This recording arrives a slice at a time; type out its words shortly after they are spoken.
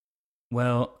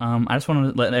Well, I just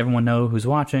want to let everyone know who's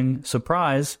watching.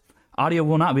 Surprise! Audio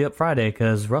will not be up Friday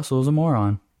because Russell's a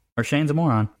moron. Or Shane's a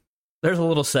moron. There's a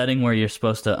little setting where you're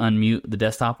supposed to unmute the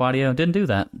desktop audio. Didn't do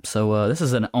that. So this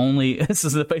is a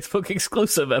Facebook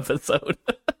exclusive episode.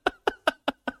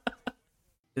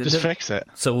 Just fix it.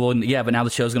 So but now the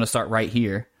show's going to start right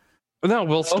here. No,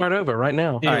 we'll start over right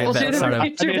now. Yeah, all right, start over.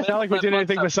 It's not like we did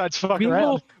anything besides fuck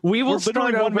around. We will We're start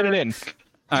literally 1 over. minute in.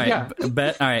 All right, Yeah.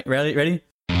 All right, ready?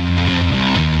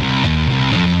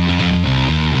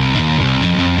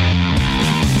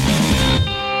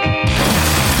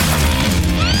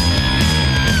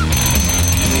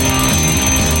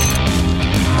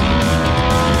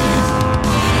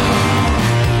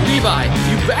 Levi,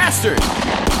 you bastard!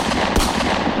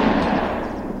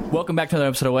 Welcome back to another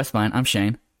episode of Westbind. I'm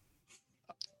Shane.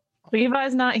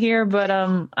 Levi's not here, but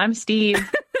I'm Steve.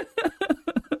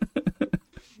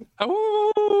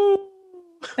 Oh,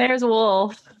 There's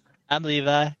Wolf. I'm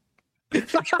Levi.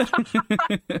 wait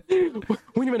a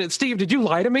minute, Steve. Did you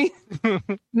lie to me?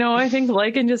 No, I think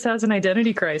Lycan just has an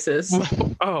identity crisis.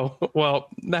 Oh, well,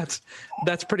 that's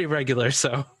pretty regular.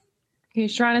 So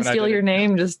He's trying to steal your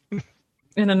name just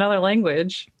in another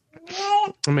language.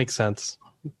 it makes sense.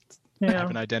 I Yeah. have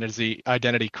an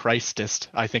identity Christist.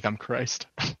 I think I'm Christ.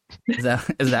 Is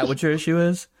that what your issue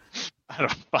is? I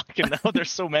don't fucking know. There's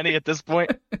so many at this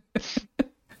point.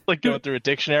 Like going through a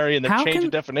dictionary and they're changing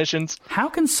definitions. How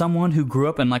can someone who grew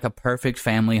up in like a perfect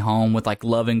family home with like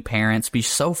loving parents be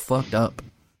so fucked up?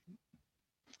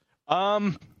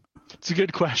 It's a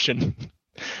good question.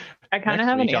 I kind Next of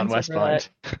have an week on answer for Westbind.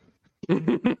 that.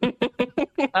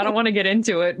 I don't want to get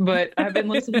into it, but I've been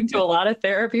listening to a lot of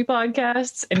therapy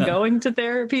podcasts and going to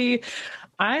therapy.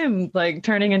 I am like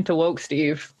turning into woke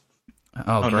Steve.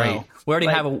 Oh, great! No. We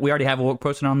already have a woke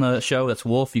person on the show. That's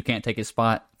Wolf. You can't take his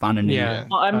spot. Find a new. Yeah.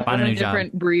 Well, I'm Find a a new job.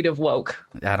 different breed of woke.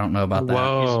 I don't know about that.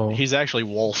 Whoa, He's actually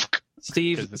Wolf.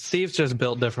 Steve's just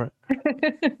built different.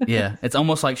 Yeah, it's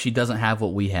almost like she doesn't have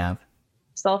what we have.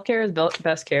 Self-care is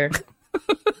best care.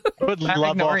 I would I'm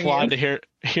love ignoring offline you.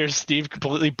 to hear Steve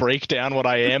completely break down what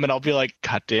I am, and I'll be like,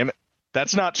 God damn it,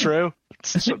 that's not true.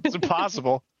 It's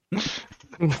impossible.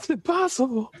 It's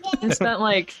impossible. I spent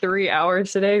like 3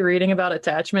 hours today reading about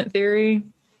attachment theory.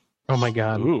 Oh my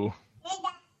god. Ooh.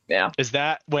 Yeah. Is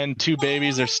that when two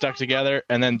babies are stuck together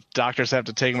and then doctors have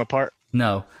to take them apart?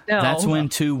 No, No. that's when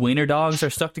two wiener dogs are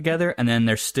stuck together, and then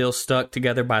they're still stuck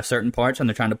together by certain parts, and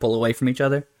they're trying to pull away from each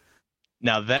other.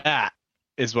 Now that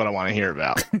is what I want to hear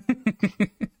about.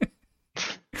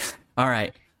 All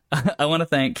right, I want to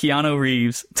thank Keanu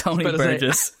Reeves, Tony I was about to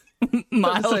Burgess,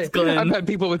 Miles I Glenn, bet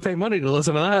people would pay money to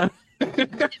listen to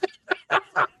that.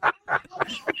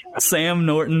 Sam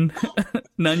Norton,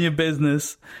 Nunya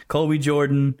Business, Colby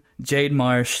Jordan, Jade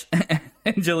Marsh,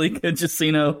 Angelica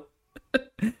Jacino,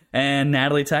 and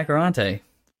Natalie Tacarante.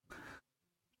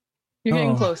 You're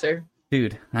getting Oh. closer.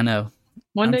 Dude, I know.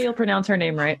 One day you'll pronounce her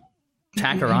name right.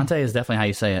 Tacarante is definitely how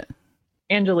you say it.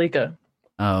 Angelica.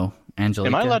 Oh,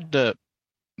 Angelica. Am I allowed to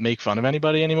make fun of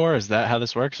anybody anymore? Is that how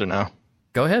this works or no?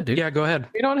 Go ahead, dude. Yeah, go ahead.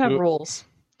 We don't have Who- rules.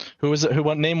 Who is it?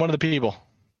 Name one of the people.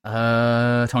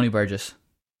 Tony Burgess.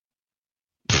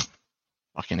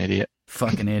 Fucking idiot.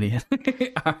 Fucking idiot.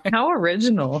 All right. How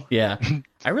original. Yeah.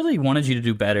 I really wanted you to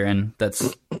do better, and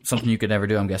that's something you could never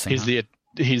do, I'm guessing.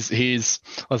 He's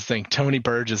let's think, Tony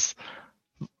Burgess.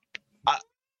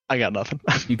 I got nothing.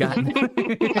 You got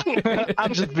it.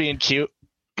 I'm just being cute.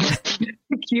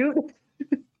 Cute.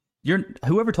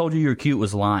 Whoever told you you were cute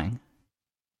was lying.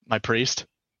 My priest.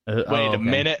 Oh, Wait okay. a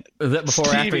minute. Was that before or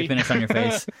after Stevie. you finished on your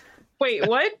face? Wait,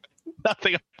 what?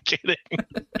 Nothing. I'm kidding.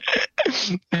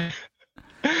 I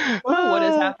don't know what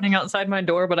is happening outside my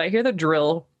door, but I hear the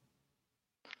drill.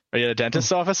 Are you at a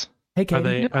dentist's office? Hey,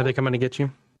 Katie. Are they coming to get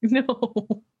you? No.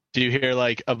 Do you hear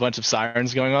like a bunch of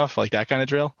sirens going off, like that kind of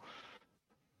drill?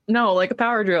 No, like a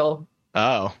power drill.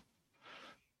 Oh.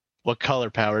 What color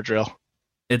power drill?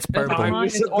 It's purple. Mine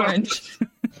is orange.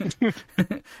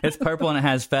 It's purple and it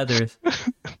has feathers.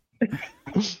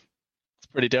 It's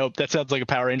pretty dope. That sounds like a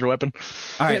Power Ranger weapon.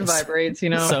 All It right. vibrates, you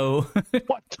know. So,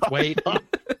 What? Wait.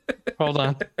 Hold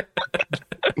on.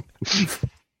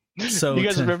 so, You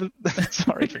guys remember?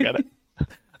 Sorry, forget it.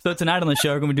 so tonight on the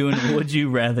show, we're going to be doing Would You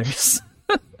Rathers.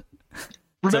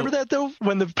 Remember that though?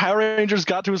 When the Power Rangers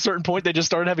got to a certain point, they just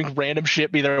started having random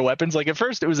shit be their weapons. Like at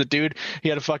first, it was a dude. He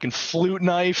had a fucking flute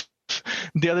knife.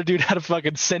 The other dude had a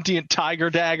fucking sentient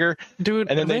tiger dagger. Dude,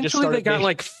 And then they just eventually they started got making-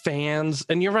 like fans.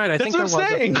 And you're right. I think there That's was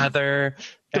what I'm saying. a feather.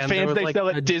 The and there fans was, they like, sell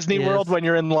a at Disney disc. World when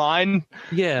you're in line,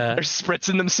 Yeah. they're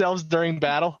spritzing themselves during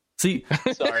battle. See,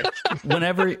 Sorry.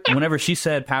 whenever she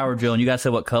said power drill and you guys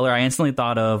said what color, I instantly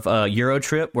thought of Euro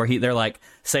Trip, where they're like,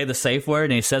 say the safe word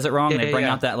and he says it wrong and they bring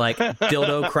out that like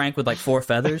dildo crank with like 4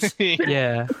 feathers.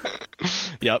 Yeah.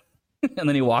 Yep. And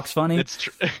then he walks funny. It's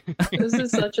true. This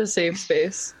is such a safe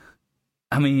space.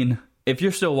 I mean, if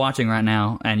you're still watching right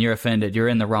now and you're offended, you're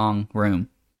in the wrong room.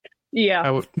 Yeah.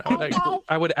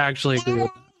 I would actually agree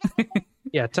with that.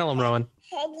 Yeah, tell him, Rowan.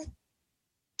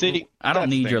 See, I don't that's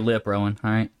need the your thing. lip, Rowan.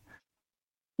 All right.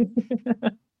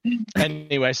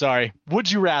 Anyway, sorry.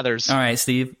 Would you rather's? All right,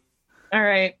 Steve. All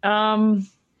right.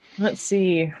 Let's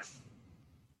see.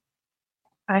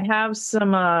 I have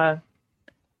some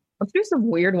let's do some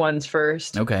weird ones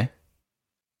first. Okay.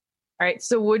 All right.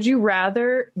 So would you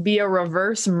rather be a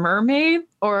reverse mermaid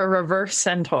or a reverse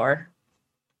centaur?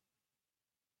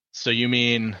 So you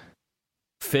mean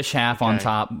Fish half on Okay.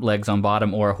 top, legs on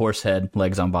bottom, or a horse head,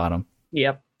 legs on bottom.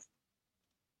 Yep.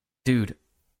 Dude.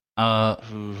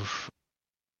 oof.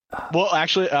 Well,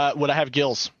 actually, would I have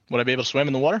gills? Would I be able to swim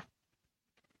in the water?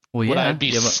 Well, Would yeah. I be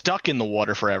yeah, but- stuck in the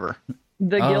water forever?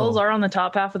 The Oh. gills are on the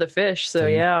top half of the fish, so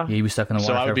yeah. You'd be stuck in the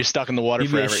water. So I would be stuck in the water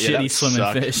You'd be a forever. Yeah, shitty that swimming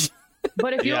sucked. fish.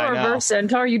 But if you're Yeah, a I know. reverse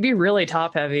centaur, you'd be really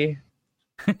top heavy.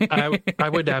 I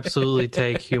would absolutely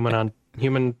take human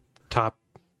top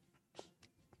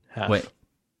half. Wait.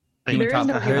 Human There is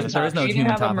no top human half. There is top. no You can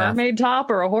human have top a half. mermaid top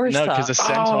or a horse No, top. because a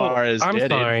centaur is I'm dead.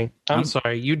 sorry. I'm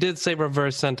sorry. You did say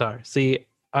reverse centaur. See,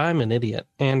 I'm an idiot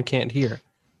and can't hear.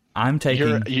 I'm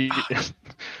taking. You,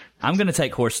 I'm gonna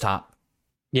take horse top.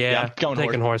 Yeah, Yeah, I'm going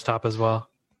taking horse top as well.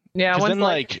 Yeah, 'Cause once then,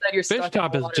 like, like, you said you're Fish stuck in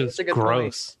top the is water, just that's a good point.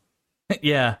 gross.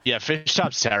 Yeah. yeah, fish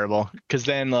top's terrible. Because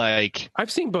then, like,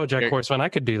 I've seen BoJack You're- Horseman. I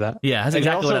could do that. Yeah, that's And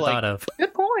exactly what I also, thought of.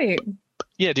 Good point.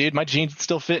 yeah, dude, my jeans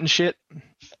still fit and shit.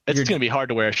 It's You're- gonna be hard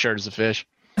to wear a shirt as a fish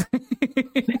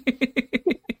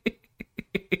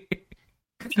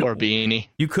or a beanie.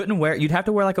 You couldn't wear. You'd have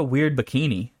to wear like a weird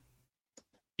bikini.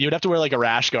 You would have to wear like a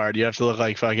rash guard. You have to look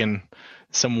like fucking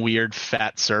some weird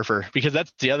fat surfer. Because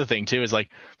that's the other thing too. Is like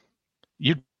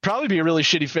you'd probably be a really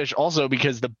shitty fish also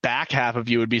because the back half of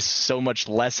you would be so much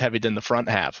less heavy than the front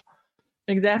half.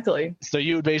 Exactly. So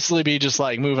you would basically be just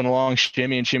like moving along,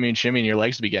 shimmy and shimmy and shimmy, and your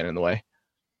legs would be getting in the way.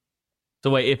 So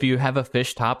wait, if you have a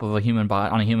fish top of a human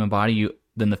body on a human body,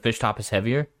 then the fish top is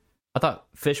heavier. I thought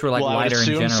fish were like well, I would lighter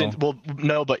in assume general. well,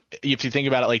 no, but if you think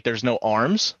about it, like there's no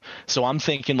arms, so I'm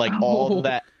thinking like all of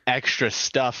that extra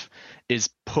stuff is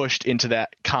pushed into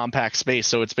that compact space.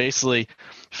 So it's basically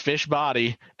fish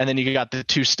body, and then you got the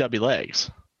 2 stubby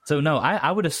legs. So no, I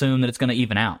would assume that it's going to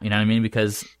even out. You know what I mean?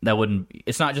 Because that wouldn't.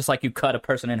 It's not just like you cut a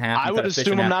person in half. I you would cut a fish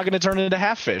assume in I'm half not going to turn it into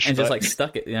half fish, and just but like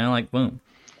stuck it. You know, like boom.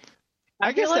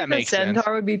 I guess feel that like makes the sense.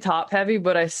 centaur would be top heavy,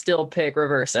 but I still pick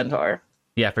reverse centaur.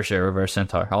 Yeah, for sure. Reverse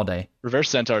centaur all day. Reverse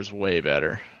centaur is way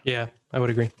better. Yeah, I would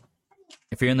agree.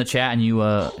 If you're in the chat and you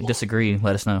disagree,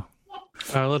 let us know.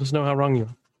 Let us know how wrong you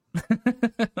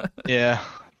are. Yeah,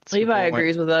 that's a good Levi point.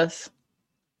 agrees with us.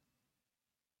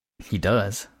 He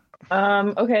does.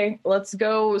 Okay, let's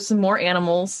go some more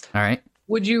animals. All right.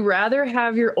 Would you rather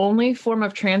have your only form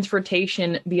of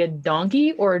transportation be a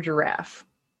donkey or a giraffe?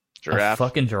 Giraffe. A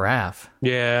fucking giraffe.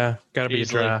 Yeah, gotta be a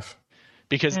Easily. giraffe.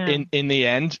 Because Yeah. in the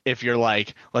end, if you're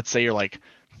like, let's say you're like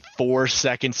 4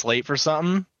 seconds late for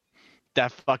something,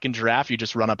 that fucking giraffe, you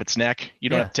just run up its neck. You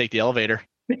don't Yeah. have to take the elevator.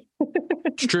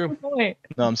 It's true. Point.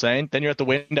 You know what I'm saying? Then you're at the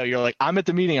window. You're like, I'm at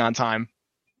the meeting on time.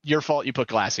 Your fault. You put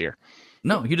glass here.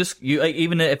 No, you like,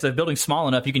 even if the building's small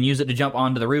enough, you can use it to jump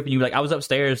onto the roof, and you be like, I was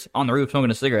upstairs on the roof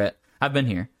smoking a cigarette. I've been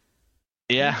here.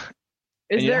 Yeah.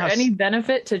 Is And you know there how any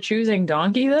benefit to choosing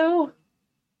donkey though?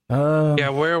 Yeah,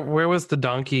 where was the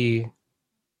donkey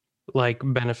like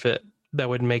benefit that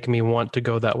would make me want to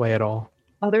go that way at all?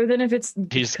 Other than if it's He's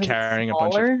because it's carrying a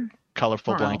bunch of smaller?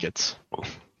 colorful Wow. blankets.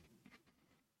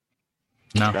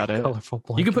 No. About it. Colorful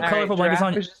blanket. You can put All colorful right, blankets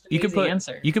giraffe on. is just an You can easy put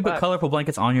answer. you can put Fuck. colorful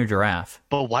blankets on your giraffe.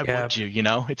 But why Yeah. would you? You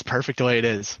know, it's perfect the way it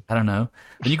is. I don't know.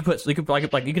 But you could you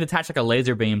could attach like a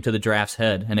laser beam to the giraffe's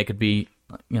head, and it could be,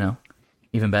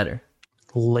 even better.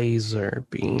 Laser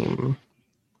beam.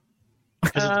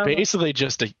 Because it's basically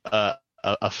just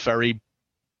a furry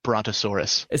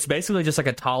brontosaurus. It's basically just like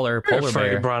a taller You're a polar furry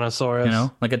bear.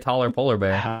 brontosaurus. Like a taller polar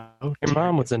bear. How Your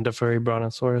mom was into furry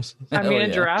brontosaurus. I mean, Oh, a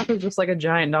yeah. giraffe is just like a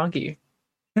giant donkey.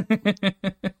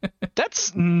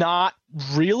 That's not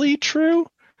really true.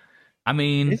 I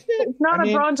mean, Is it? It's not I a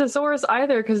mean, brontosaurus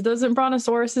either, because doesn't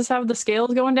brontosauruses have the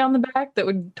scales going down the back that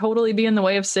would totally be in the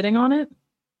way of sitting on it?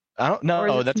 I don't Or know.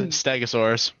 is Oh, it that's a huge?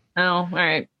 stegosaurus. Oh, all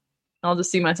right. I'll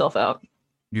just see myself out.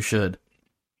 you should.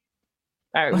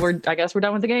 All right, I guess we're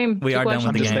done with the game. We are done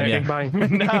with the game. Yeah. Bye.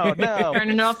 No.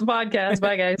 Turning off the podcast.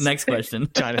 Bye, guys. Next question.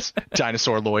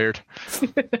 Dinosaur lawyered.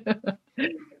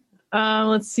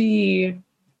 Let's see.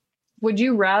 Would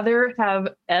you rather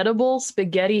have edible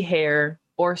spaghetti hair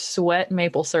or sweat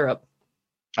maple syrup?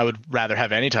 I would rather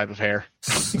have any type of hair.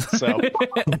 So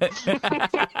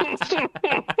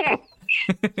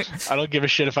I don't give a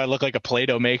shit if I look like a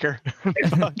Play-Doh maker.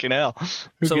 Fucking hell.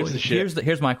 Who gives a shit?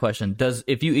 Here's my question.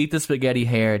 If you eat the spaghetti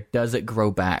hair, does it grow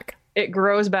back? It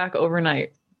grows back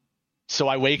overnight. So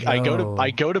I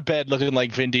go to bed looking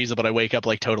like Vin Diesel, but I wake up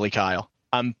like totally Kyle.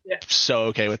 I'm so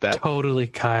okay with that. Totally,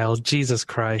 Kyle. Jesus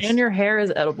Christ. And your hair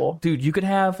is edible. Dude, you could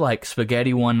have like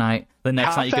spaghetti one night. The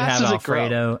next night you could have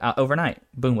Alfredo overnight.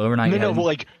 Boom, overnight. No,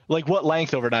 but like what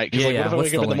length overnight? Because what if I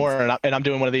wake up in the morning and I'm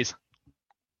doing one of these?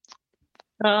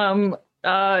 My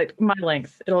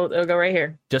length. It'll go right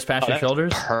here. Just past your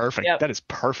shoulders? Perfect. Yep. That is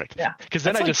perfect. Yeah. Because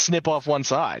then I just snip off one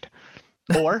side.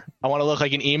 Or I want to look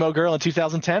like an emo girl in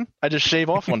 2010. I just shave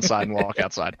off one side and walk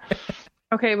outside.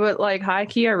 Okay, but like high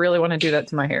key, I really want to do that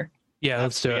to my hair. Yeah,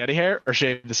 let's do it. Spaghetti hair or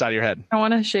shave the side of your head? I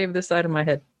want to shave the side of my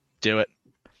head. Do it.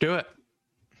 Do it.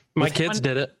 My kids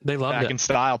did it. They loved Back it. in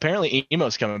style. Apparently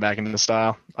emo's coming back into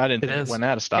style. I didn't think it went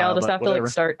out of style. Yeah, I'll just have whatever. to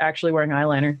like start actually wearing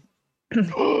eyeliner.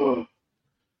 All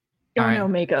right. No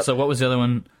makeup. So what was the other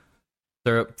one?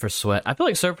 Syrup for sweat. I feel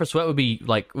like syrup for sweat would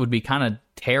be kind of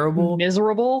terrible.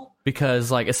 Miserable. Because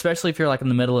like, especially if you're like in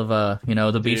the middle of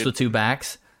the beast with two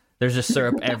backs, there's just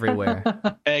syrup everywhere.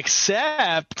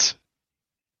 Except,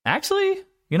 actually,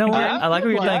 you know what? I like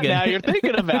what you're thinking. Now you're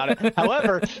thinking about it.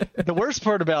 However, the worst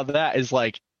part about that is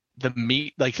like the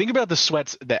meat. Like think about the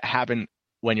sweats that happen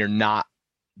when you're not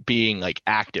being like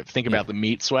active. Think about the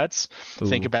meat sweats. Ooh.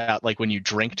 Think about like when you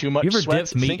drink too much. You ever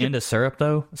sweats. dip meat into syrup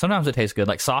though? Sometimes it tastes good.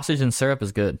 Like sausage and syrup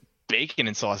is good. Bacon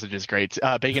and sausage is great.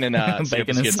 Bacon and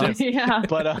bacon is good too. Yeah.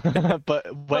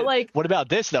 But like, what about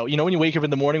this though? You know when you wake up in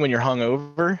the morning when you're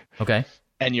hungover, okay,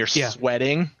 and you're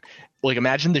sweating. Like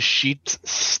imagine the sheets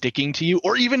sticking to you,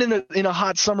 or even in a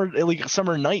hot summer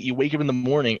night, you wake up in the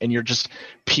morning and you're just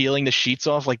peeling the sheets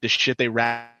off like the shit they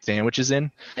wrap sandwiches in.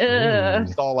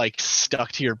 It's all like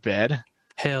stuck to your bed.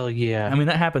 Hell yeah! I mean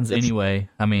that happens anyway.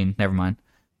 I mean, never mind.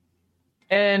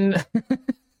 And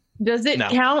does it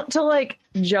count to like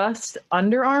just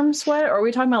underarm sweat, or are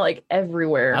we talking about like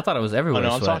everywhere? I thought it was everywhere. Oh,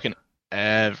 no, sweat. I'm talking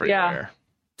everywhere. Yeah.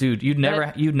 Dude, you'd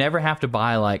never have to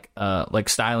buy like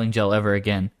styling gel ever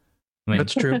again. I mean,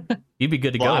 that's true. You'd be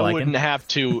good to go. I wouldn't have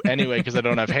to anyway because I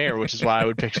don't have hair, which is why I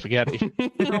would pick spaghetti.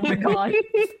 Oh my god!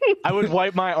 I would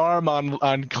wipe my arm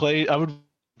on Clay. I would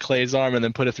Clay's arm and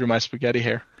then put it through my spaghetti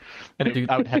hair, and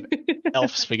I would have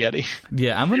elf spaghetti.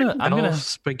 Yeah, I'm gonna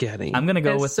spaghetti. I'm gonna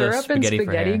go with the spaghetti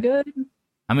for hair. Good?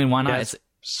 I mean, why not? Yes.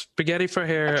 Spaghetti for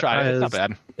hair It's not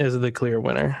bad. Is the clear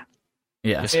winner.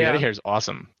 Yeah, spaghetti hair is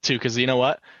awesome too because you know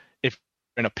what? If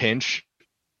you're in a pinch,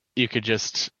 you could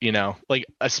just, like,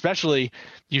 especially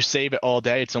you save it all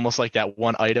day. It's almost like that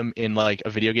one item in like a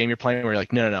video game you're playing where you're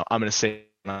like, no, I'm going to save it.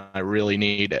 I really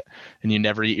need it. And you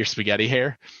never eat your spaghetti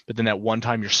hair. But then that one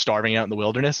time you're starving out in the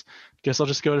wilderness, guess I'll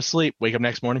just go to sleep. Wake up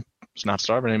next morning, just not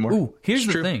starving anymore. Ooh, here's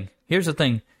the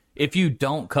thing. If you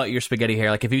don't cut your spaghetti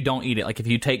hair, like if you don't eat it, like if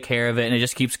you take care of it and it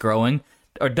just keeps growing,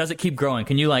 or does it keep growing?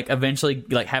 Can you like eventually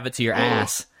like have it to your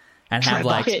ass and have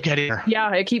like spaghetti hair?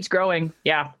 Yeah, it keeps growing.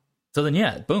 Yeah. So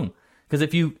then, boom. Because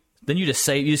if you just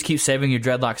keep saving your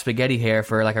dreadlock spaghetti hair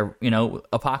for like a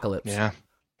apocalypse. Yeah.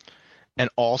 And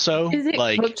also, is it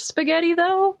like cooked spaghetti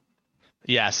though?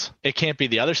 Yes, it can't be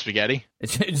the other spaghetti.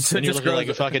 Then you're looking like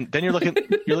a fucking. Then you're looking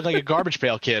like a garbage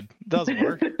pail kid. It doesn't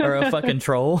work. Or a fucking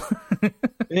troll.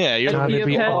 Yeah, you're That'd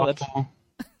be awful.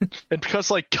 And because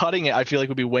like cutting it, I feel like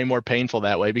would be way more painful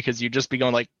that way because you'd just be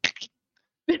going like.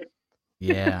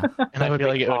 Yeah, and I feel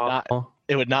like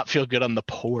it would not feel good on the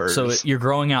pores. So you're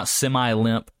growing out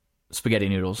semi-limp spaghetti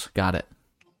noodles. Got it.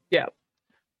 Yeah.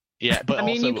 Yeah, but I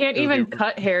mean, you can't even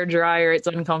cut hair dry or it's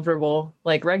uncomfortable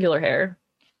like regular hair.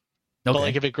 Okay. But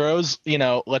like if it grows,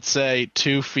 let's say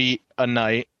 2 feet a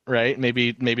night, right?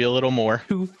 Maybe a little more.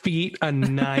 2 feet a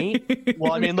night.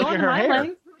 Well, I mean, look at her hair.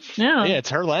 Length. Yeah, it's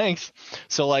her length.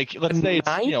 So like, let's say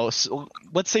it's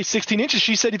let's say 16 inches.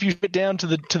 She said if you get down to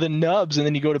the nubs and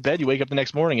then you go to bed, you wake up the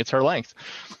next morning, it's her length.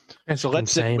 That's so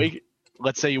let's say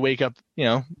you wake up,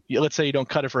 let's say you don't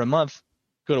cut it for a month,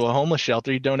 go to a homeless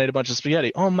shelter, you donate a bunch of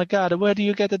spaghetti. Oh my God, where do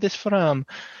you get this from?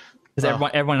 Is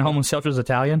everyone in homeless shelter is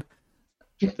Italian?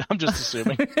 I'm just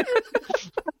assuming.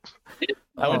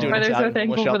 I would do they're so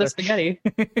thankful for the spaghetti.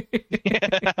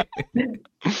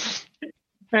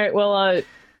 All right, well,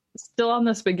 still on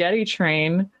the spaghetti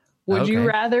train, would you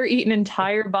rather eat an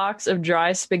entire box of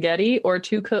dry spaghetti or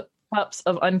two cups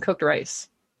of uncooked rice?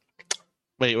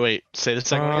 Wait. Say the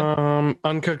second again.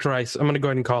 Uncooked rice. I'm gonna go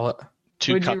ahead and call it.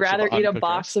 Would you rather eat a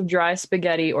box of dry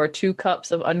spaghetti or 2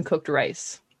 cups of uncooked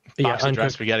rice? Box of dry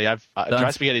spaghetti.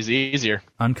 Dry spaghetti is easier.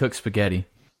 Uncooked spaghetti.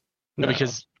 No,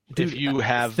 because if you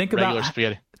have regular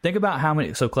spaghetti. Think about how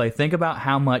many. So Clay, think about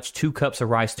how much 2 cups of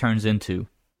rice turns into.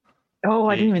 Oh,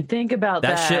 I didn't even think about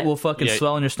that. That shit will fucking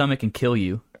swell in your stomach and kill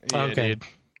you. Yeah, Okay. Dude.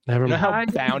 Never You know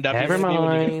mind. how bound up Never you're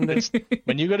gonna be mind.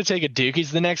 when you go to take a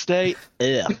Dookies the next day?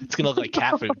 It's gonna look like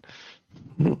cat food.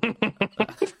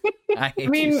 I hate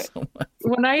mean, you so much.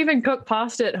 When I even cook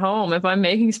pasta at home, if I'm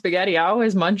making spaghetti, I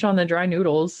always munch on the dry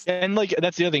noodles. And like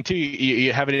that's the other thing too.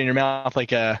 You have it in your mouth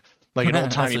like an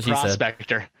old timey That's what she said.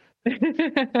 prospector.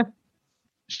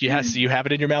 Yes, you have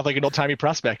it in your mouth like an old timey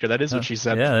prospector. That is what she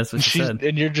said. Yeah, that's what she said.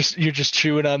 And you're just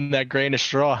chewing on that grain of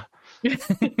straw.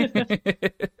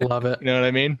 Love it. You know what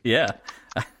I mean? Yeah.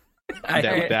 I'm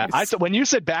down with that. When you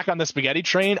said back on the spaghetti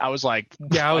train, I was like,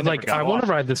 Yeah, I was never like, got I want to off.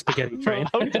 ride the spaghetti train.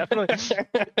 Oh, definitely.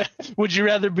 Would you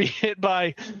rather be hit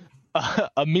by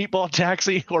a meatball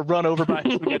taxi or run over by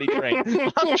a spaghetti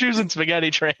train? I'm choosing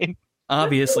spaghetti train.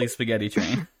 Obviously, spaghetti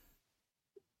train.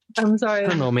 I'm I sorry.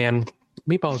 don't know, man.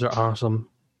 Meatballs are awesome.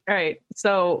 All right.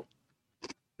 So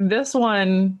this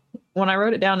one, when I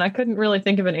wrote it down, I couldn't really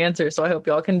think of an answer. So I hope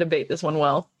y'all can debate this one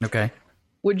well. Okay.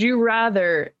 Would you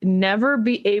rather never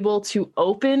be able to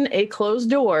open a closed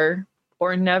door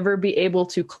or never be able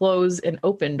to close an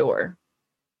open door?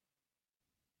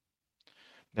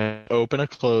 Open a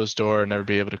closed door, never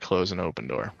be able to close an open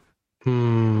door.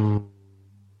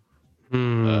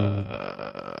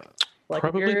 Like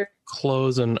Probably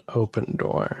close an open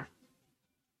door.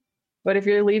 but if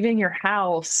you're leaving your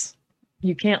house,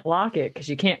 you can't lock it because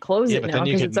you can't close it but now then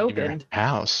you because can it's leave your opened.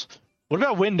 house. What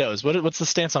about windows? What's the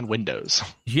stance on windows?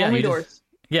 Yeah. Only you just- doors.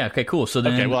 yeah. Okay. Cool. So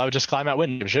then. Okay, well I would just climb out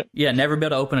window shit. Yeah. Never be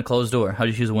able to open a closed door. How'd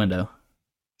you choose a window?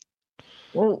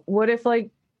 Well, what if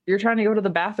like you're trying to go to the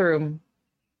bathroom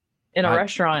in a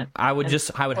restaurant? I would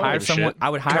hire shit. someone. I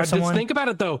would hire God, someone. just think about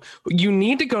it though. You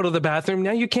need to go to the bathroom.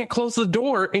 Now you can't close the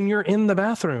door and you're in the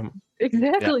bathroom.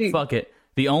 Exactly. Fuck it.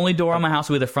 The only door on my house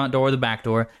will be the front door or the back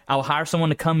door. I'll hire someone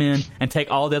to come in and take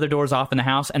all the other doors off in the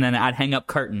house, and then I'd hang up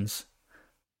curtains.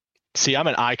 See, I'm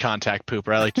an eye contact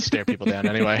pooper. I like to stare people down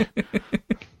anyway.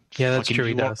 Yeah, that's Fucking true.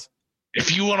 He you want- does.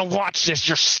 If you want to watch this,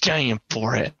 you're staying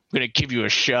for it. I'm gonna give you a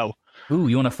show. Ooh,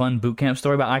 you want a fun boot camp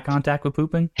story about eye contact with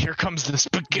pooping? Here comes the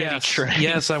spaghetti train.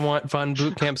 Yes, I want fun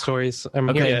boot camp stories. I'm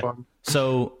Okay. getting fun.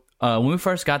 So when we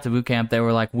first got to boot camp, they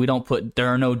were like, there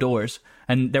are no doors.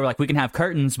 And they were like, we can have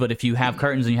curtains, but if you have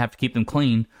curtains, then you have to keep them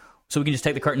clean. So we can just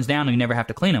take the curtains down and you never have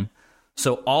to clean them.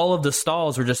 So all of the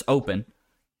stalls were just open.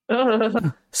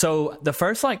 So the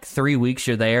first 3 weeks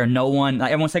you're there, no one,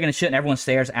 everyone's taking a shit and everyone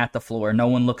stares at the floor. No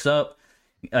one looks up.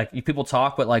 People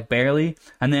talk, but barely.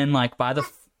 And then by the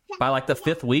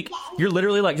 5th week, you're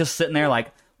literally just sitting there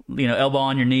elbow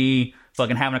on your knee,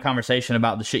 fucking having a conversation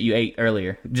about the shit you ate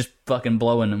earlier. Just fucking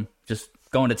blowing them. Just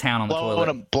going to town on the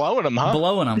toilet. Blowing them, huh?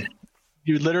 Blowing them.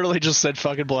 You literally just said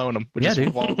fucking blowing them. Yeah,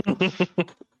 dude.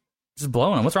 Just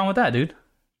blowing them. What's wrong with that, dude?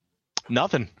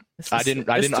 Nothing. I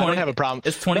don't have a problem.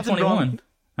 It's 2021.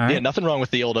 All right? Yeah, nothing wrong with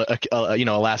the old,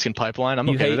 Alaskan pipeline. I'm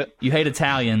okay with it. You hate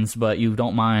Italians, but you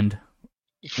don't mind.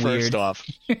 First Weird. off,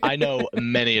 I know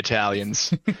many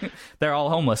Italians. They're all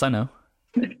homeless, I know.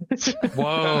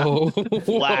 Whoa.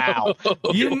 Wow.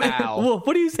 Wow. Well,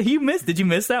 what do you say? Did you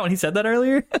miss that when he said that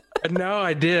earlier? No,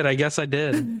 I did. I guess I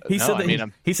did. He said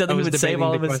that he said that he would save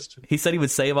all of his. He said he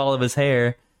would save all of his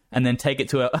hair and then take it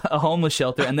to a homeless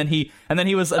shelter, and then he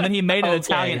made an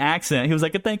Italian accent. He was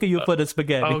like, "Thank you for the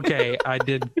spaghetti." Okay, I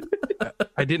did.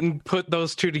 I didn't put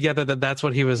those two together. That's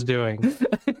what he was doing.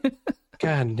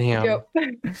 God damn. Yep.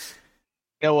 You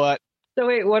know what? So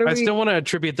wait, what are I we? still want to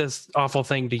attribute this awful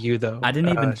thing to you, though. I didn't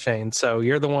even Shane. So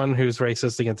you're the one who's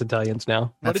racist against Italians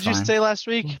now. What did you say last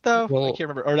week, though? Well, I can't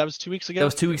remember. Or that was 2 weeks ago? That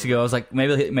was 2 weeks ago. I was like,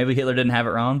 maybe Hitler didn't have it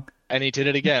wrong. And he did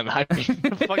it again. I mean,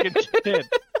 fucking kid.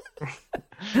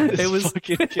 It was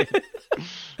fucking kid.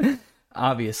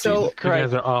 obviously. So You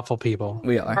guys are awful people.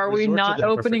 We are. are we Resort to not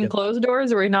never opening forget. closed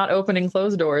doors? Or are we not opening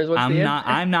closed doors? What's the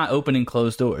I'm not opening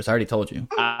closed doors. I already told you.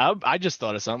 I just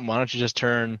thought of something. Why don't you just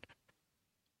turn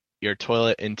your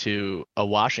toilet into a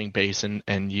washing basin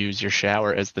and use your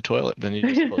shower as the toilet? Then you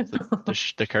just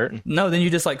close the curtain. No, then you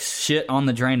just shit on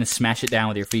the drain and smash it down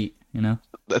with your feet. You know.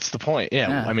 That's the point. Yeah.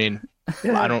 Yeah. I mean,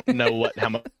 I don't know how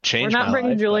much We're changed not my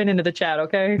bringing life, Julian into the chat,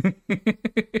 okay?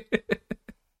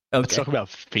 Let's Okay. talk about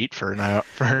feet for now.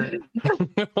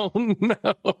 Oh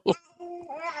no.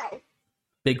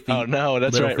 Big feet. Oh no,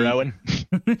 that's Little right, feet.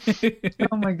 Rowan.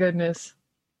 Oh my goodness.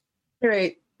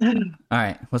 Great. All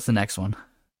right. What's the next one?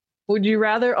 Would you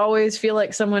rather always feel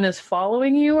like someone is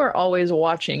following you or always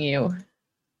watching you?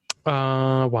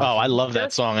 Wow. Oh, I love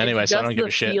that song anyway, so I don't give a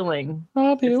shit. Feeling.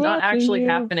 It's not actually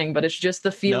happening, but it's just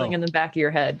the feeling in the back of your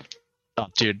head. Oh,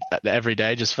 dude, every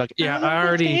day, just fucking. Yeah, I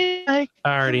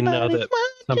already know that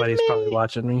somebody's probably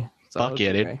watching me. So Fuck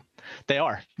yeah, dude. They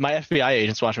are. My FBI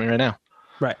agent's watching me right now.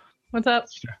 Right. What's up?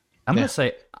 I'm gonna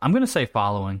say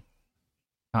following.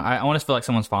 I want to feel like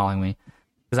someone's following me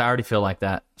because I already feel like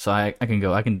that, so I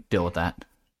can deal with that.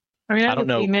 I mean, I don't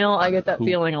know female, I get that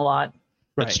feeling a lot.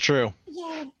 That's true.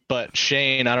 But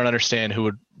Shane, I don't understand who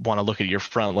would want to look at your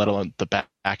front, let alone the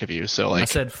back of you. So like, I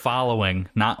said following,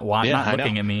 not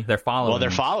looking at me. They're following. Well, they're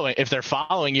me. following. If they're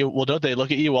following you, well, don't they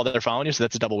look at you while they're following you? So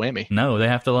that's a double whammy. No,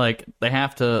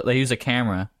 they use a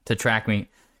camera to track me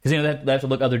because they have to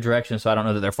look other directions, so I don't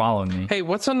know that they're following me. Hey,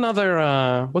 what's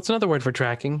another word for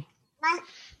tracking?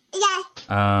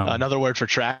 Another word for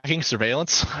tracking,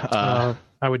 surveillance. I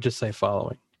would just say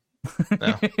following.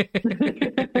 No.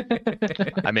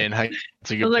 I mean,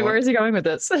 that's a good I was like, point. where is he going with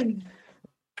this?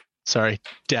 Sorry,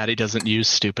 Daddy doesn't use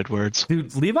stupid words.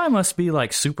 Dude, Levi must be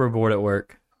like super bored at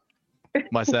work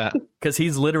Why's that? because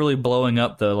he's literally blowing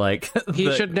up the like.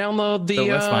 He should download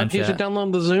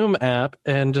the Zoom app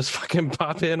and just fucking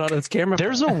pop in on his camera.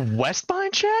 There's a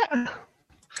Westbind chat.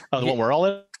 Oh, the one we're all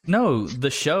in. No,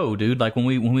 the show, dude. Like when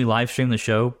we live stream the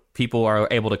show, people are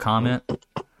able to comment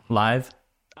live.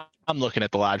 I'm looking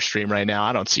at the live stream right now.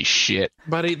 I don't see shit.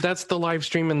 Buddy, that's the live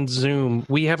stream in Zoom.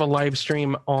 We have a live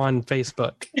stream on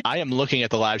Facebook. I am looking at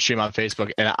the live stream on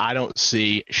Facebook and I don't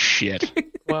see shit.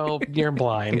 Well, you're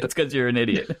blind. It's because you're an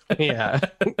idiot. Yeah.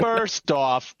 First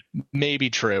off, maybe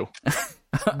true.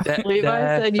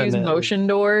 Levi said use motion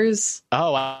doors.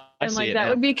 Oh, I And see like it that now.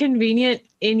 would be convenient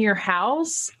in your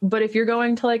house, but if you're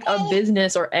going to like a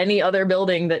business or any other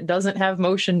building that doesn't have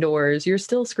motion doors, you're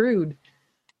still screwed.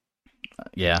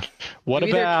 Yeah. What You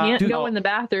either about? can't go in the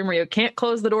bathroom or you can't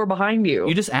close the door behind you.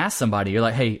 You just ask somebody. You're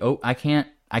like, hey, I can't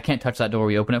touch that door.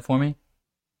 Will you open it for me?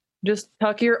 Just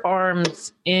tuck your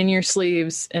arms in your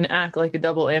sleeves and act like a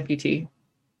double amputee.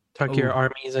 Tuck your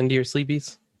armies into your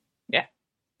sleepies. Yeah.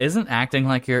 Isn't acting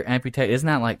like you're amputated? Isn't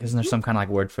there some kind of like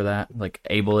word for that? Like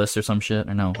ableist or some shit?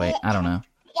 Or no, wait, I don't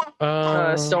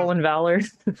know. Stolen valor.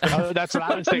 Oh, that's what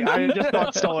I was thinking. I just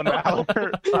thought stolen valor.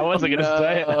 I wasn't going to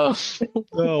say it.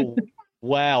 Oh,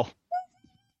 wow.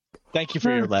 Thank you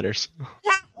for your letters.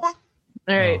 All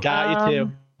right. Got you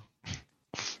too.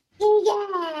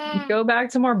 Go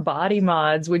back to more body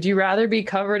mods. Would you rather be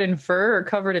covered in fur or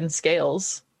covered in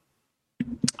scales?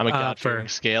 I'm a god for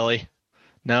scaly.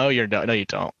 No, you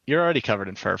don't. You're already covered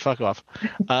in fur. Fuck off.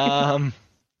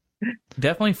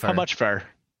 Definitely fur. How much fur?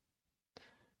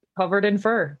 Covered in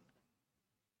fur.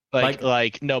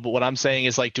 Like no, but what I'm saying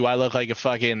is like, do I look like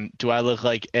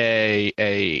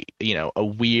a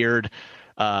weird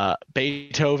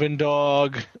Beethoven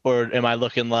dog, or am I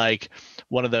looking like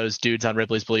one of those dudes on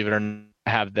Ripley's Believe It or Not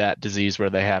have that disease where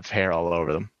they have hair all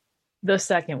over them? The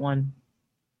second one.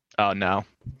 Oh no.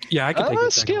 Yeah, I can take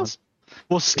the second scales.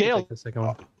 Well, scale. the second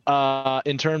one.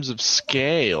 In terms of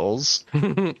scales,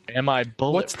 am I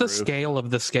bulletproof? What's the scale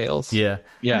of the scales? Yeah.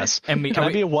 Yes. And Can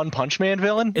I be a One Punch Man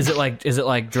villain? Is it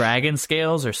like dragon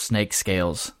scales or snake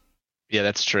scales? Yeah,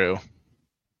 that's true.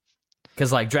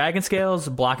 Because like dragon scales,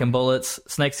 blocking bullets,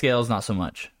 snake scales, not so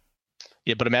much.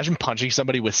 Yeah, but imagine punching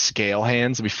somebody with scale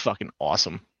hands. It'd be fucking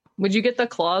awesome. Would you get the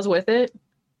claws with it?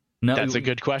 No. That's a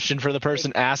good question for the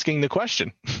person asking the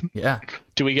question. Yeah.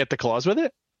 Do we get the claws with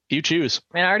it? You choose.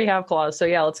 I mean, I already have claws, so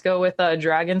yeah, let's go with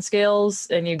dragon scales,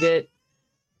 and you get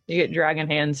dragon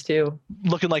hands too.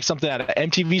 Looking like something out of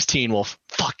MTV's Teen Wolf.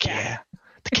 Fuck yeah,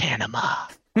 the Kanama.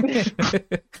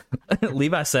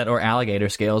 Levi said or alligator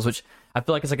scales, which I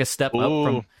feel like it's like a step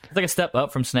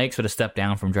up from snakes, but a step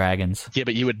down from dragons. Yeah,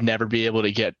 but you would never be able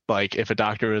to get, like, if a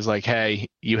doctor was like, "Hey,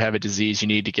 you have a disease, you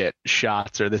need to get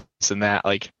shots or this and that."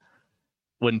 Like,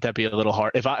 wouldn't that be a little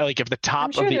hard? If the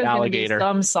top of the alligator,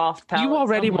 some soft palate You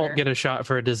already somewhere. won't get a shot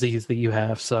for a disease that you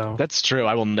have, so that's true.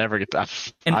 I will never get that.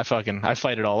 I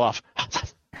fight it all off.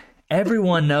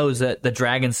 Everyone knows that the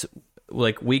dragon's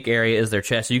like weak area is their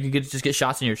chest. So you could just get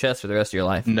shots in your chest for the rest of your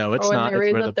life. No, it's not.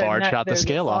 It's where the bard shot the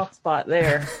scale off. Spot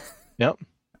there. Yep.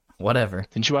 Whatever.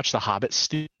 Didn't you watch The Hobbit,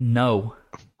 Stu? No.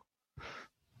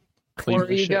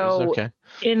 Or you go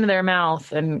in their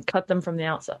mouth and cut them from the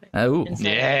outside. Oh,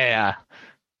 yeah.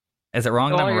 Is it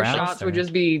wrong? So that all I'm your aroused, shots or- would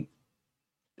just be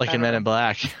Like in Men in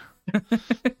Black.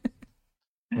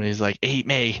 When he's like, "Eat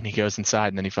me," and he goes inside,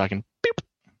 and then he fucking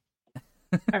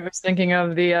boop. I was thinking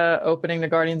of the opening the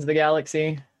Guardians of the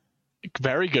Galaxy.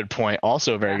 Very good point.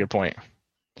 Also a very good point.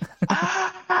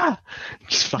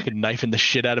 Just fucking knifing the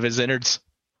shit out of his innards.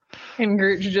 And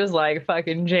Groot's just like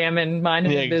fucking jamming,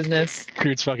 minding his business.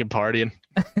 Groot's fucking partying.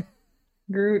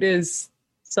 Groot is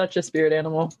such a spirit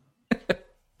animal.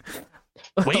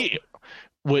 Wait.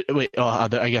 Oh,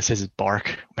 I guess his is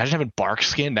bark. Imagine having bark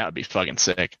skin. That would be fucking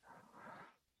sick.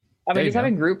 I mean, just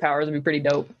having Groot powers would be pretty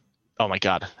dope. Oh my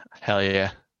god. Hell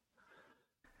yeah.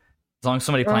 As long as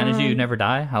somebody planted you never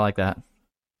die. I like that.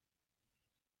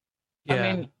 Yeah.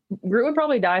 I mean, Groot would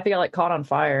probably die if he got like caught on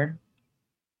fire.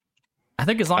 I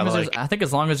think as long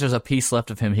as there's a piece left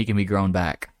of him, he can be grown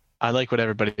back. I like what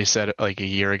everybody said like a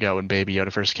year ago when Baby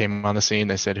Yoda first came on the scene.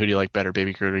 They said, "Who do you like better,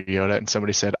 Baby Groot or Yoda?" And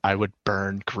somebody said, "I would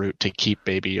burn Groot to keep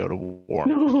Baby Yoda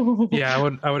warm." Yeah,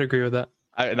 I would agree with that.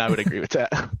 I would agree with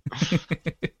that.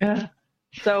 Yeah.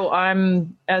 So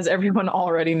I'm, as everyone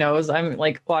already knows, I'm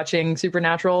like watching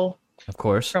Supernatural, Of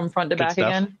course. from front to Good back stuff.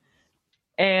 again.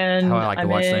 And How I like to I'm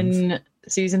watch in things.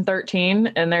 season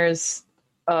 13, and there's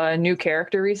a new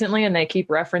character recently, and they keep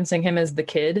referencing him as the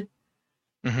kid.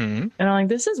 Mm-hmm. And I'm like,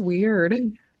 this is weird.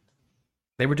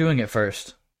 They were doing it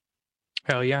first.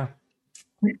 Hell yeah.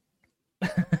 All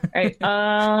right.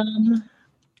 I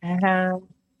have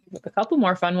a couple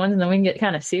more fun ones, and then we can get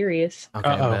kind of serious. Okay,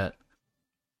 I bet.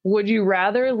 Would you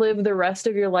rather live the rest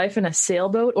of your life in a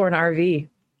sailboat or an RV?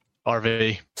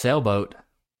 RV. Sailboat.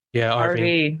 Yeah,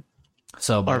 RV.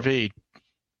 Sailboat. RV.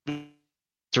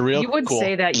 It's a real You would cool.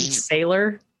 say that, you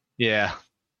sailor. Yeah.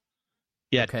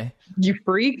 Yeah. Okay. You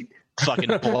freak.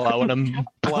 Fucking blowing them.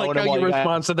 I Blowing like them how while your you got-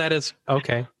 response to that is,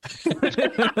 okay.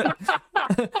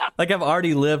 Like I've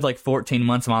already lived like 14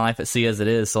 months of my life at sea as it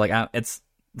is, so like it's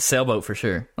sailboat for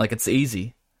sure. Like it's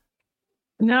easy.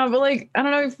 No, but like, I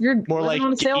don't know if you're More living like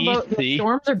on a sailboat, EC. the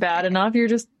storms are bad enough.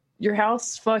 Your house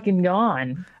is fucking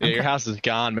gone. Yeah, your house is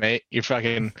gone, mate.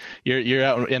 You're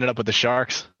out ended up with the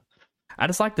sharks. I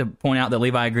just like to point out that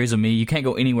Levi agrees with me. You can't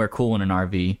go anywhere cool in an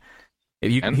RV.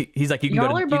 If you, And? he's like, you can Y'all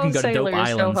go are to Dope both sailors,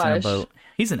 Islands so in a hush. boat.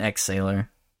 He's an ex-sailor.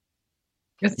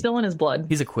 It's still in his blood.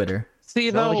 He's a quitter. See,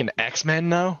 Is that though, like an X-Men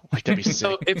though? Like that'd be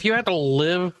so sick. if you had to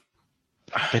live,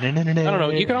 I don't know,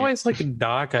 you can always like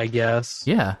dock, I guess.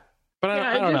 Yeah. But Yeah,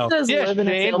 I it don't just know. says Yeah, live in a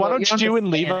Shane, sailboat. why don't have you to and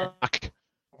stay in Levi? it.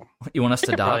 You want us I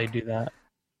to could probably dock? do that.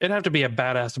 It'd have to be a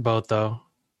badass boat, though.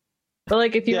 But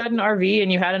like, if you Yeah. had an RV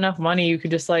and you had enough money, you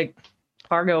could just like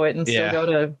cargo it and still Yeah. go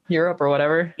to Europe or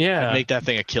whatever. Yeah, Make that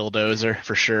thing a killdozer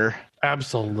for sure.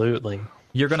 absolutely.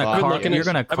 You're gonna I've been looking at-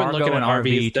 I've been cargo looking an at RV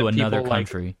RVs to that another people, like,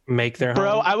 country. Make their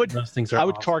Bro, home. Those things are I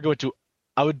would awesome. cargo it to.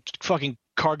 I would fucking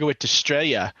cargo it to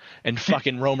Australia and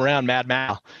fucking roam around Mad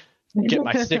Mal. Get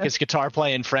my sickest guitar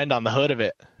playing friend on the hood of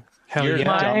it. Hell You're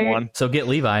yeah. a dumb one. So get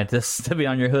Levi to be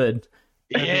on your hood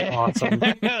That'd be awesome.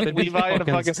 That'd be Levi in a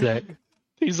fucking sick.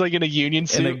 He's like in a union in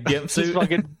suit. a gimp Just suit.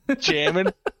 fucking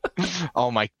jamming.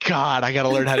 Oh my god, I gotta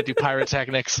learn how to do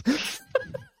pyrotechnics.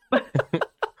 My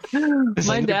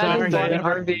like dad the has bought an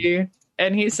guitar. RV,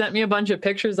 and he sent me a bunch of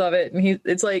pictures of it, and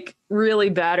it's like really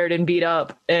battered and beat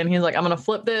up, and he's like, I'm gonna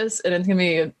flip this, and it's gonna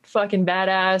be a fucking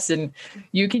badass, and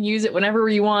you can use it whenever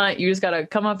you want. You just gotta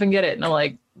come up and get it. And I'm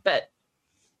like, bet.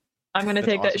 I'm gonna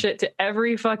That's take that awesome. shit to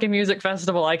every fucking music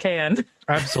festival I can.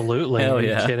 Absolutely. Hell Are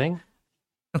yeah. you kidding?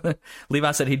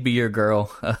 Levi said he'd be your girl,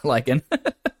 Lycan.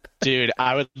 Dude,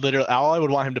 I would literally all I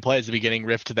would want him to play is the beginning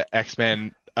riff to the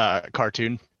X-Men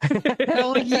cartoon.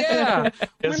 Hell yeah.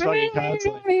 Just fucking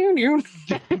constantly.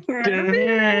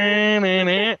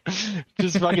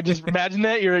 Just imagine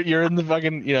that you're in the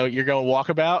fucking you're going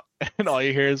walkabout and all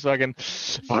you hear is fucking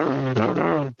in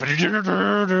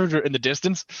the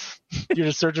distance. You're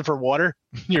just searching for water.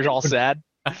 You're all sad,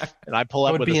 and I pull That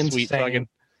up would with be a sweet insane. fucking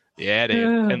dude. Yeah.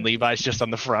 And Levi's just on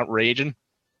the front raging.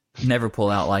 Never pull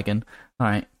out Lycan. All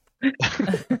right.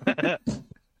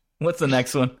 What's the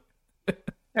next one?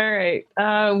 All right.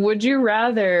 Would you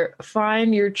rather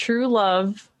find your true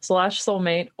love /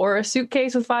 soulmate or a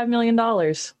suitcase with $5 million?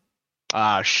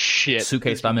 Ah shit!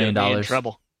 Suitcase, $5 Gonna million. be in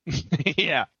trouble.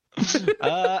 Yeah.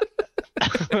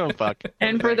 Oh fuck.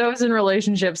 And for those in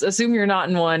relationships, assume you're not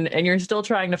in one and you're still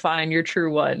trying to find your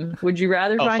true one. Would you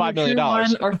rather Oh, find $5 your true million.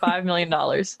 one or $5 million?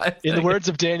 In the words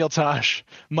of Daniel Tosh,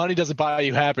 money doesn't buy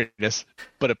you happiness,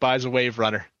 but it buys a wave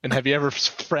runner. And have you ever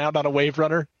frowned on a wave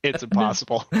runner? It's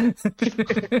impossible.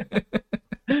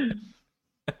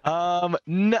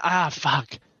 Fuck.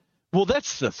 Well,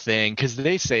 that's the thing, because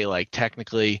they say like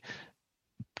technically,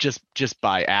 just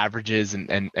by averages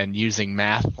and using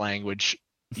math language,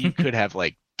 you could have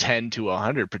like 10 to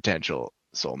 100 potential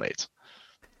soulmates.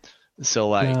 So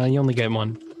like, You only get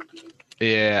one.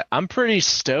 yeah, I'm pretty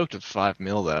stoked with 5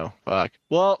 mil though. Fuck.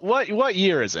 Well, what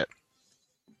year is it?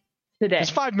 Today. Because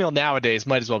 5 mil nowadays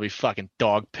might as well be fucking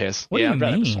dog piss. What do yeah, you I'd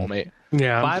rather have a mean? soulmate.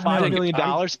 Yeah, $5 million.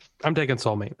 I'm taking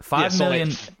soulmate. $5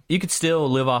 million. You could still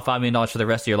live off $5 million for the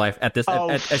rest of your life at this.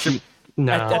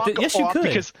 No. Yes, you could.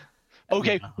 Because,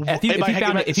 okay, if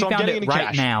you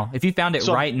found it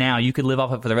right now, you could live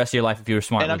off it for the rest of your life if you were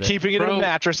smart. And I'm keeping it in a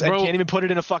mattress and can't even put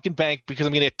it in a fucking bank because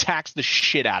I'm going to tax the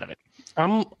shit out of it.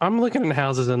 I'm looking at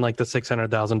houses in like the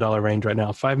 $600,000 range right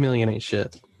now. $5 million ain't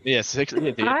shit. Yes,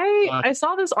 I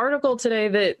saw this article today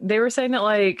that they were saying that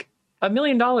like $1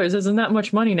 million isn't that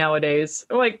much money nowadays.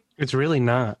 Like, it's really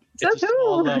not. It's a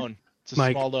small loan. It's a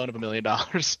small loan of $1 million.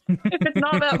 If it's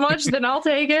not that much, then I'll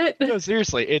take it. No,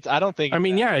 seriously, I don't think. I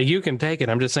mean, yeah, you can take it.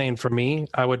 I'm just saying, for me,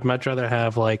 I would much rather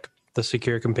have like the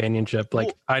secure companionship.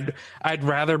 Like, I'd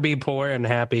rather be poor and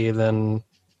happy and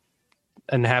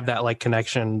have that like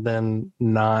connection than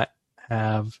not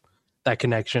have that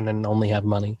connection and only have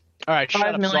money. All right,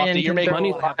 shut up, Softy. You're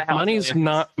making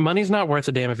money's not worth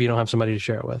a damn if you don't have somebody to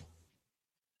share it with.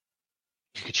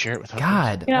 You could share it with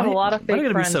God. You have a lot of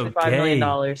fake friends for $5 million.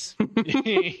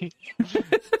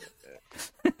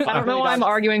 I don't know why I'm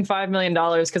arguing $5 million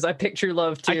because I pick true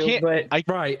love too. I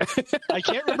can't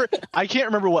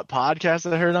remember what podcast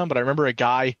I heard on, but I remember a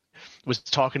guy was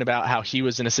talking about how he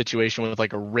was in a situation with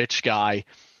like a rich guy,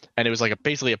 and it was like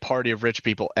basically a party of rich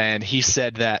people, and he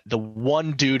said that the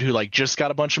one dude who like just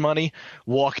got a bunch of money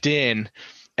walked in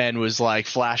and was like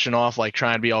flashing off, like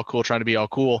trying to be all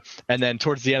cool. And then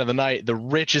towards the end of the night, the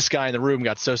richest guy in the room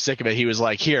got so sick of it, he was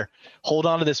like, "Here, hold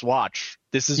on to this watch.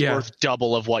 This is worth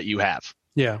double of what you have."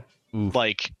 Yeah.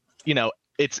 Like, you know,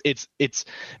 it's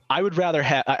I would rather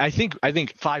have, I think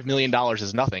 $5 million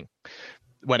is nothing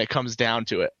when it comes down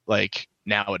to it. Like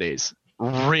nowadays,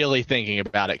 really thinking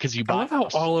about it, because you buy. I love how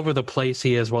all over the place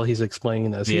he is while he's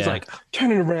explaining this. He's like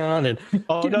turning around and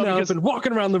getting up and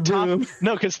walking around the room.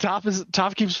 No, because Top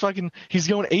keeps fucking. He's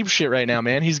going ape shit right now,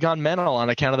 man. He's gone mental on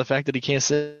account of the fact that he can't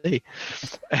see.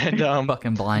 And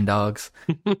fucking blind dogs.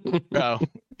 Bro,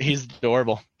 he's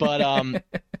adorable. But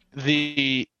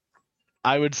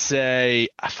I would say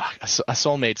a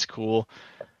soulmate's cool.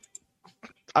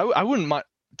 I wouldn't mind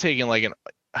taking like an.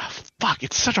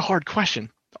 It's such a hard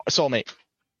question. Soulmate.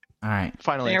 All right.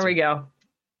 Final there answer. we go.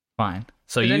 Fine.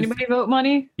 So did anybody vote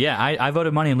money? Yeah, I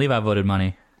voted money, and Levi voted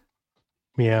money.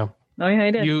 Yeah. Oh yeah,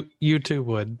 I did. You too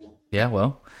would. Yeah.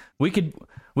 Well, we could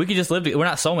just live. We're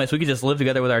not soulmates. We could just live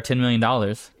together with our $10 million.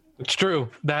 It's true.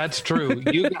 That's true.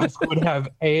 You guys would have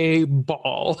a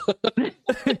ball.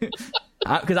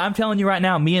 Because I'm telling you right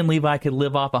now, me and Levi could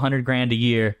live off $100,000 a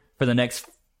year for the next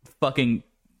fucking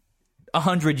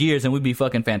 100 years, and we'd be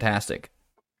fucking fantastic.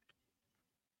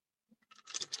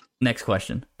 Next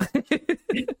question.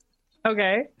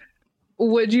 Okay.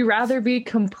 Would you rather be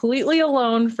completely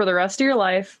alone for the rest of your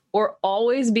life or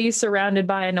always be surrounded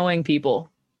by annoying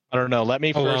people? I don't know. Let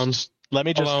me just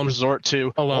resort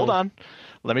to alone. Hold on.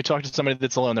 Let me talk to somebody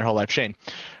that's alone their whole life. Shane,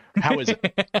 how is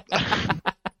it?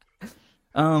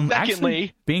 Secondly,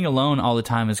 actually, being alone all the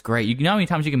time is great. You know how many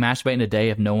times you can masturbate in a day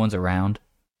if no one's around?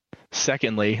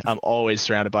 Secondly, I'm always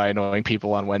surrounded by annoying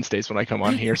people on Wednesdays when I come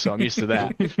on here, so I'm used to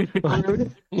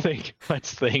that.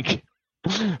 Let's think.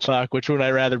 Fuck, which would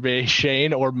I rather be,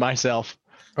 Shane or myself?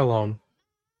 Alone.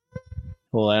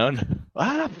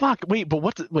 Fuck. Wait,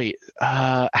 but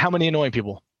how many annoying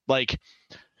people? Like,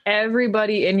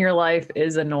 everybody in your life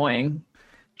is annoying.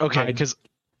 Okay, because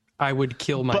I would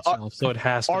kill myself, so it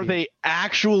has to. Are they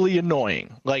actually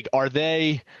annoying? Like, are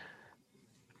they?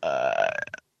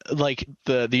 Like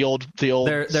the old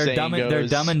they're dumb. They're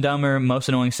Dumb and Dumber, most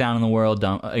annoying sound in the world.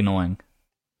 Annoying.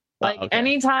 Like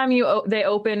anytime they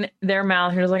open their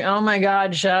mouth, you're just like, oh my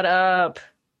god, shut up.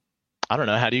 I don't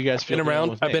know. How do you guys feel?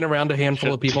 I've been around a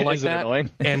handful of people like that,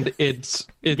 and it's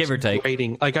give or take.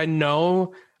 Grating. Like I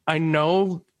know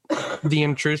the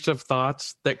intrusive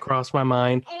thoughts that cross my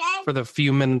mind for the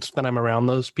few minutes that I'm around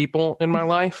those people in my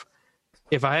life.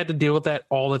 If I had to deal with that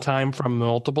all the time from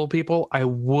multiple people, I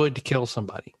would kill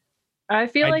somebody. I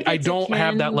feel like I don't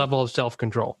have that level of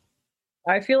self-control.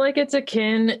 I feel like it's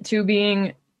akin to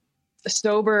being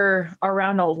sober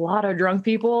around a lot of drunk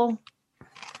people.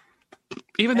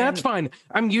 Even that's fine.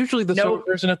 I'm usually the sober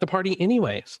person at the party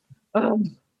anyways.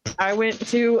 I went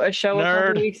to a show a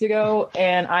couple weeks ago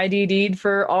and I DD'd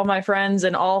for all my friends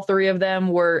and all three of them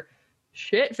were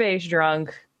shit-faced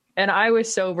drunk. And I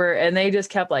was sober and they just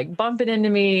kept like bumping into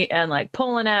me and like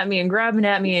pulling at me and grabbing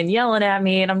at me and yelling at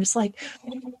me. And I'm just like,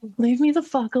 leave me the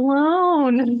fuck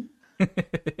alone. And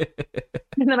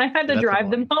then I had to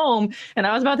drive them home and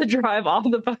I was about to drive off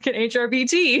the fucking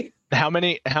HRBT. How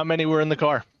many were in the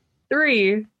car?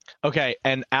 3. Okay.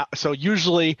 And so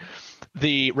usually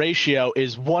the ratio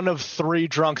is one of 3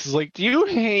 drunks is like, do you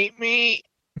hate me?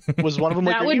 Was one of them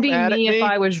like, That "Are would you be mad at me me?" if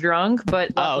I was drunk,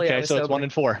 but Oh, luckily I okay. was So sober. it's 1 in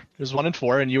 4. It was 1 in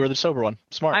 4, and you were the sober one.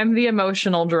 Smart. I'm the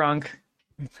emotional drunk.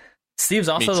 Steve's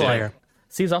also too. like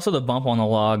Steve's also the bump on the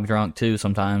log drunk too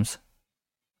sometimes.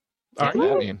 What does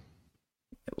that mean?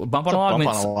 Bump What's on a a log bump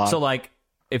means on a log? so like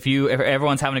if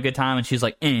everyone's having a good time and she's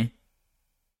like,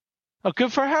 Oh,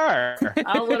 good for her.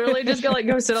 I'll literally just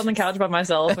go sit on the couch by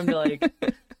myself and be like,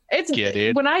 Get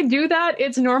it. when I do that,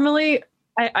 it's normally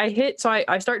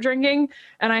I start drinking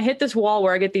and I hit this wall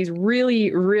where I get these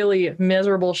really, really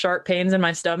miserable sharp pains in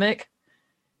my stomach.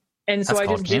 And so That's I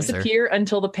called just cancer. disappear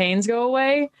until the pains go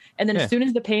away. And then Yeah. as soon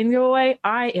as the pains go away,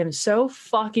 I am so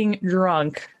fucking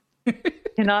drunk.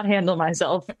 Cannot handle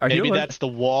myself. Are you Maybe allergic- that's the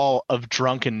wall of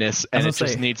drunkenness, and I it was gonna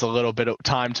just say- needs a little bit of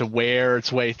time to wear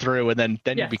its way through, and then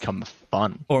you Yes. become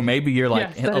fun. or maybe you're like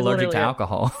Yes, that is allergic to literally it.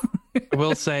 alcohol. I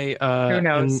will say, Who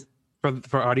knows?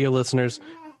 for audio listeners,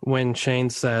 when Shane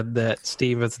said that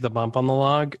Steve is the bump on the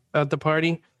log at the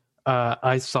party,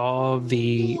 I saw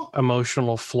the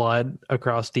emotional flood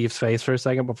across Steve's face for a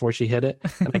second before she hit it,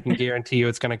 and I can guarantee you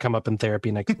it's going to come up in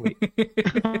therapy next week.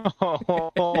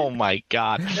 Oh my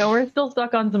god. No, we're still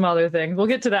stuck on some other things. We'll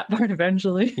get to that part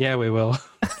eventually. Yeah, we will.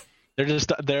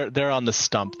 They're on the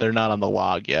stump. They're not on the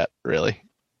log yet, really.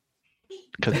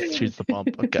 Because she's the bump.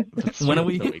 Okay. When are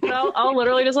we- But I'll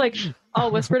literally just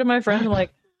I'll whisper to my friends, I'm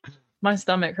like, my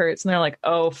stomach hurts. And they're like,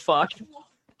 oh, fuck.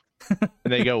 And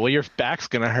they go, well, your back's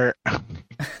gonna hurt.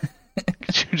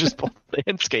 You just pulled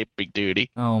landscaping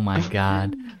duty. Oh my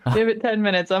god. Give it 10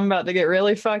 minutes. I'm about to get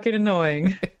really fucking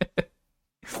annoying.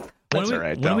 When That's all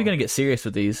right. when are we gonna get serious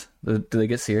with these? Do they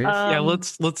get serious? Yeah,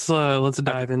 let's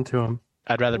dive into them.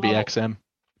 I'd rather be Well- XM.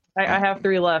 I have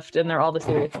 3 left, and they're all the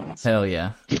serious ones. Hell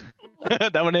yeah.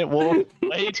 That one hit Wolf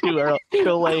way too early.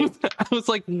 Too late. I was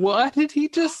like, what did he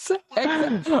just say?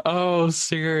 Oh,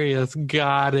 serious.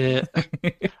 Got it.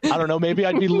 I don't know. Maybe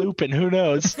I'd be looping. Who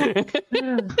knows?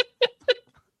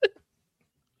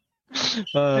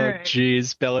 Oh, right.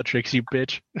 jeez. Bellatrix, you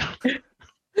bitch.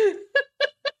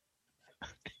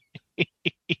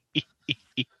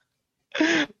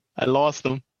 I lost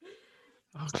them.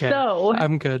 Okay. So,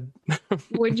 I'm good.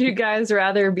 would you guys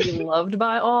rather be loved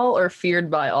by all or feared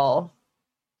by all?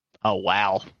 Oh,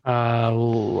 wow.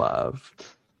 Love.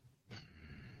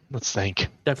 Let's think.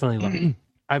 Definitely love.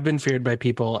 I've been feared by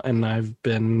people, and I've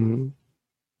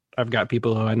got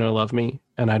people who I know love me,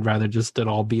 and I'd rather just it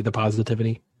all be the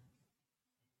positivity.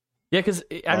 Yeah, because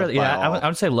Love by all. I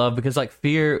would say love because like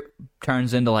fear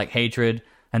turns into like hatred,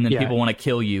 and then Yeah. people want to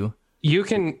kill you. You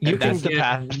can That's the get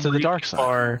path to the really dark side.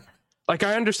 far. Like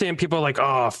I understand people are like,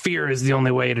 oh, fear is the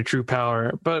only way to true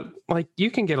power, but like you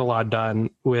can get a lot done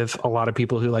with a lot of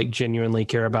people who like genuinely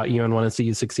care about you and want to see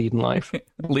you succeed in life.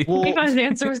 Well, Levi's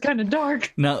answer was kind of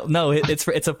dark. No, it's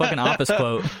a fucking office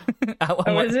quote. I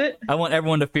Oh, want, is it? I want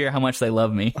everyone to fear how much they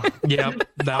love me. Yep,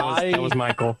 that was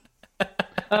Michael.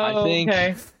 Oh, think-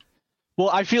 okay. well,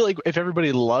 I feel like if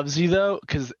everybody loves you though,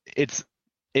 because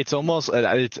it's almost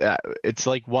it's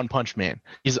like One Punch Man.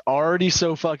 He's already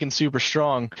so fucking super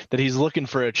strong that he's looking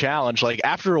for a challenge. Like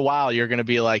after a while, you're gonna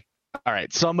be like, all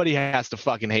right, somebody has to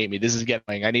fucking hate me. This is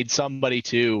getting. I need somebody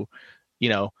to,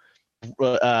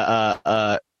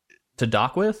 To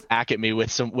dock with? back at me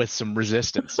with some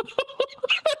resistance.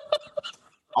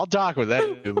 I'll talk with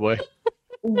that dude, boy.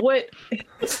 What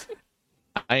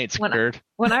I ain't scared.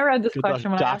 when I read this Good luck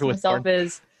question, what I asked docking with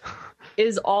myself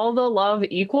is all the love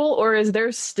equal, or is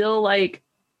there still like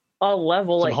a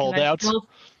level? Some Like, holdouts?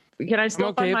 Can I still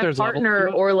okay find if my there's levels partner,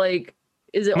 to it. or like,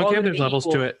 is it I'm all okay if gonna there's be levels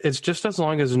equal? to it. It's just as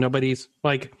long as nobody's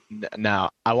like, No,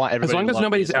 I want everybody. as long to as love me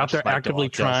nobody's as out much there as my actively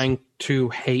dog does. trying to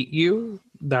hate you.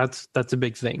 That's a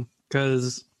big thing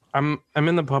because I'm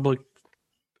in the public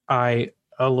eye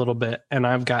a little bit, and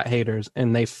I've got haters,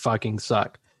 and they fucking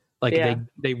suck. Like Yeah.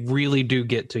 they really do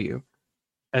get to you.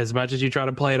 As much as you try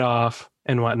to play it off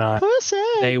and whatnot, Pussy.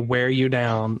 they wear you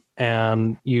down,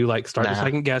 and you like start to Nah.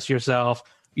 second guess yourself.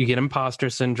 You get imposter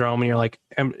syndrome, and you're like,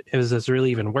 "Is this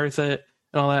really even worth it?"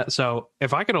 And all that. So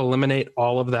if I could eliminate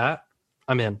all of that,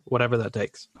 I'm in. Whatever that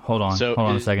takes. Hold on. So Hold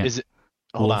on a second.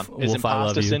 Hold Wolf- on. Is Wolf, I love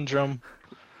imposter you. syndrome?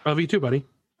 Love you too, buddy.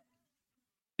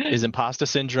 Is imposter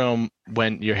syndrome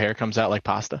when your hair comes out like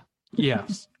pasta?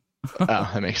 Yes. Oh,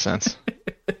 that makes sense.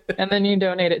 And then you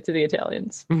donate it to the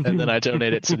Italians. And then I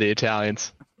donate it to the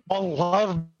Italians. Oh,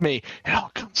 love me. It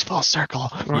all comes full circle.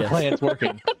 My Yes. plan's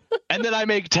working. And then I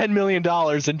make $10 million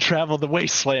and travel the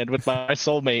wasteland with my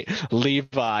soulmate,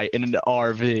 Levi, in an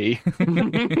RV.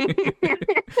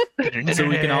 So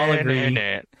we can all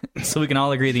agree. So we can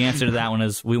all agree the answer to that one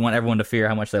is we want everyone to fear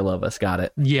how much they love us. Got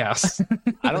it. Yes.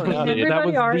 I don't know, dude. That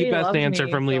was Everybody already the best loves answer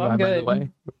me, from so Levi, I'm by the good. way.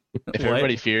 If What?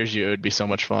 everybody fears you, it would be so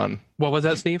much fun. What was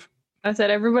that, Steve? I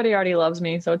said everybody already loves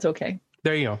me, so it's okay.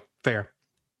 There you go. Fair.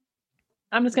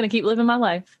 I'm just gonna keep living my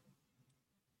life.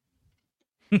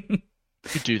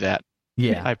 You do that.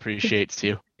 Yeah. I appreciate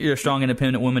you. You're a strong,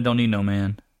 independent woman. Don't need no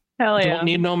man. Hell yeah. Don't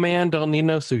need no man. Don't need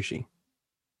no sushi.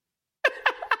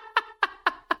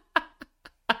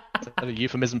 Is that a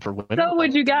euphemism for women? So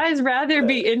would you guys rather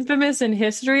be infamous in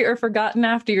history or forgotten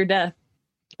after your death?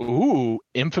 Ooh,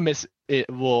 infamous. It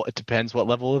depends what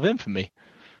level of infamy.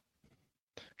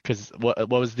 Because what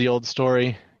was the old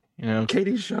story? You know.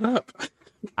 Katie, shut up.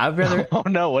 I'd rather. Oh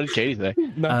no! What did Katie say?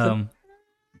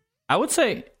 I would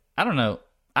say I don't know.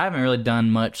 I haven't really done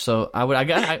much, so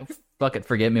I fuck it.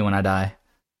 Forget me when I die.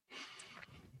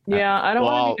 Yeah, I don't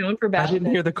want to be known for I bad.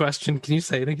 didn't hear the question. Can you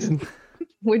say it again?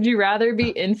 Would you rather be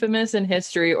infamous in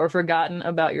history or forgotten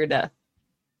about your death?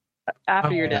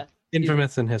 After your death.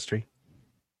 Infamous in history.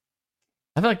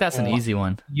 I feel like that's an easy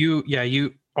one. You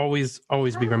always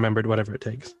be remembered, whatever it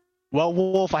takes. Well,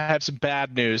 Wolf, I have some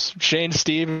bad news. Shane,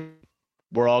 Steve,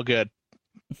 we're all good.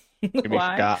 You're gonna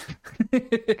Why? be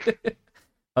forgot.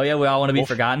 Oh yeah, we all want to be Wolf.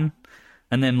 forgotten.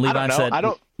 And then Levi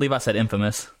know. said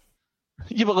infamous.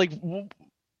 Yeah, but like,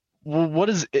 what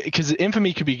is? Because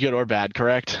infamy could be good or bad,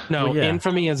 correct? No, Well, yeah.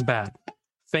 infamy is bad.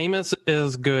 Famous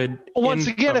is good. Well, once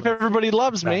again, if everybody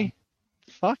loves Bad. me,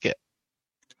 fuck it.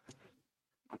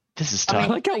 This is I tough.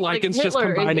 like how Like Lycan's just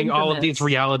Hitler is combining all of infamous. these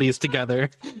realities together.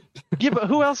 Yeah, but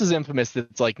who else is infamous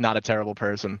that's like not a terrible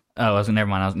person? Oh, never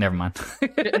mind. Never mind.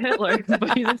 Hitler,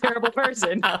 but he's a terrible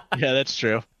person. Yeah, that's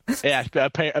true. Yeah,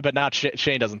 but not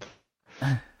Shane doesn't.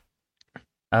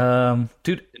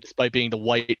 Dude, Despite being the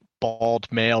white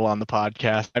bald male on the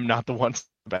podcast, I'm not the one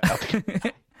about.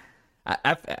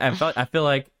 I feel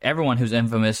like everyone who's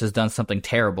infamous has done something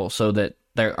terrible, so that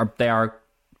they are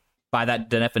by that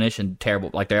definition terrible.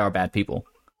 Like they are bad people.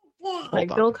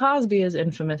 Like on. Bill Cosby is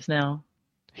infamous now.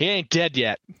 He ain't dead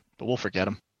yet, but we'll forget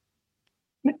him.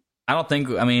 I don't think.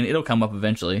 I mean, it'll come up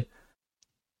eventually.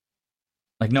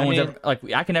 Like no one's ever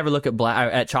like I can never look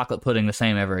at chocolate pudding the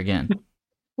same ever again.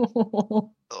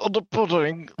 Oh, the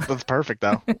pudding. That's perfect,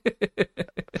 though. You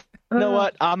know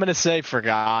what? I'm gonna say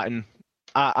forgotten.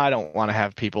 I don't want to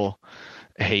have people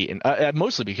hating,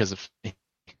 mostly because of,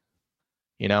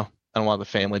 I don't want the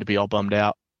family to be all bummed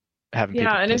out having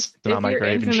Yeah, and people if pissing on my you're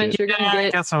grave and infamous, shit. you're gonna I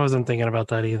get. guess I wasn't thinking about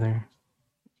that either.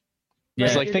 Yeah.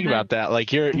 Just like think about that.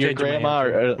 Like your changing my grandma,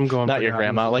 answer. or I'm going not your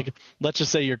forgotten. grandma. Like let's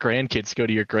just say your grandkids go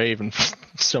to your grave and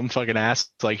some fucking ass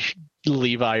like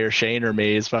Levi or Shane or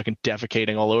me is fucking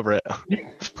defecating all over it.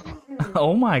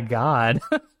 Oh my god.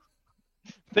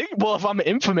 Well, if I'm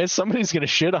infamous, somebody's gonna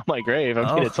shit on my grave.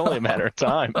 I mean, it's only a matter of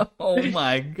time. Oh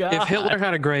my god. If Hitler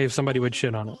had a grave, somebody would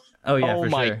shit on it. Oh yeah, Oh for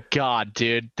my sure. god,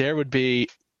 dude, there would be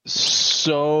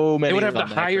so many. They would have to on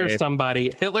that hire grave.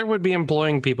 somebody. Hitler would be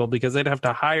employing people because they'd have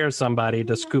to hire somebody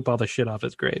to scoop all the shit off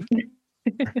his grave.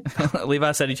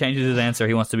 Levi said he changes his answer.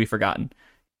 He wants to be forgotten.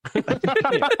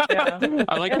 Yeah.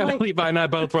 I like how Levi and I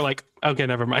both were like, okay,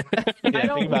 never mind. I think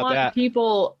don't about want that.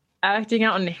 people acting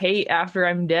out in hate after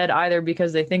I'm dead either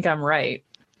because they think I'm right.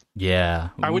 Yeah.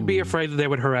 I would be Ooh. afraid that they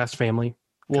would harass family.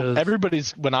 Well, 'Cause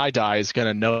everybody's when I die is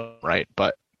gonna know, right?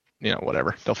 But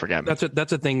whatever, they'll forget me.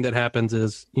 that's a thing that happens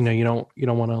is, you don't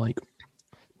want to like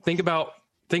think about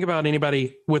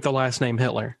anybody with the last name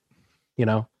Hitler, They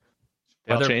all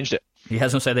Whether- changed it. He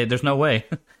has him say that there's no way.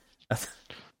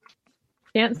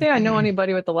 Can't say I know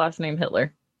anybody with the last name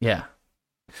Hitler. Yeah.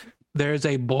 There's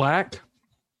a black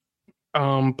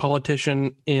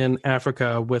politician in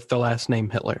Africa with the last name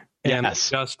Hitler, and Yes.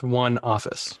 just one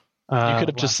office. You could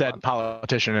have just last said month.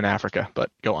 politician in Africa, but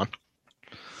go on.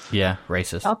 Yeah.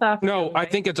 Racist. South Africa. No, I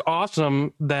think it's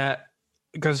awesome that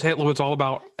because Hitler was all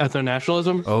about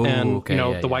ethno-nationalism Oh, and okay, the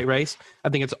yeah. white race. I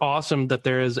think it's awesome that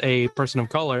there is a person of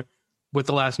color with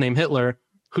the last name Hitler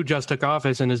who just took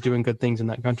office and is doing good things in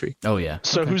that country. Oh yeah.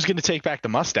 So who's gonna take back the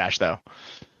mustache though?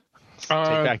 Take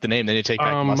back the name, then you take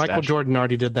back the mustache. Michael Jordan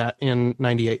already did that in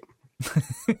 '98.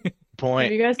 Point.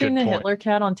 Have you guys seen Good the point. Hitler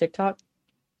cat on TikTok?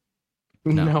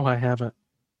 No. No, I haven't.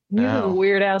 He's No. a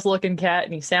weird ass looking cat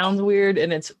and he sounds weird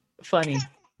and it's funny.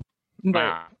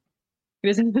 But he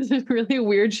has this really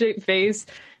weird shaped face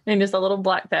and just a little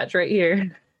black patch right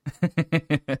here.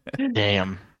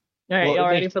 Damn, All right, Well, y'all it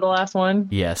ready makes- for the last one?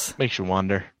 Yes. makes you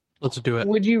wonder. Let's do it.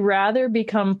 Would you rather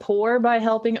become poor by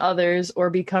helping others or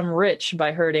become rich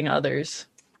by hurting others?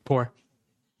 Poor.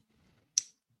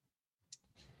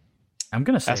 I'm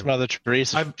gonna say Ask Mother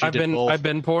Teresa. I've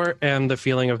been poor, and the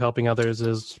feeling of helping others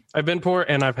is I've been poor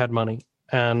and I've had money,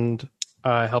 and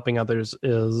helping others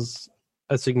is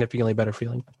a significantly better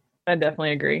feeling. I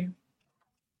definitely agree.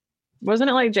 Wasn't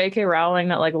it like J.K. Rowling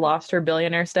that like lost her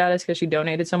billionaire status because she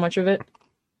donated so much of it?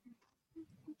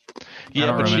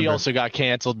 Yeah, but she also got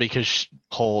canceled because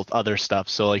whole other stuff.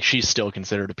 So like she's still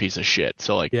considered a piece of shit.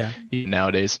 So like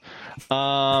nowadays,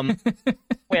 well,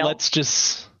 let's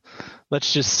just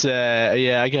say,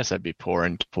 yeah, I guess I'd be poor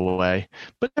and give away,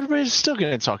 but everybody's still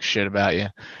gonna talk shit about you.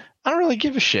 I don't really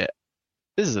give a shit.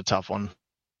 This is a tough one.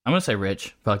 I'm gonna say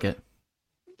rich. Fuck it.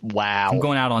 Wow. I'm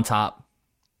going out on top.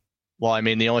 Well, I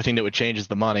mean, the only thing that would change is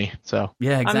the money. So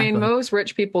yeah, exactly. I mean, most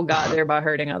rich people got there by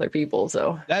hurting other people.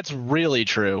 So that's really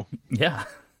true. Yeah.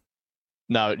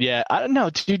 No, yeah, I don't know,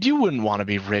 dude. You wouldn't want to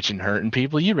be rich and hurting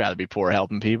people. You'd rather be poor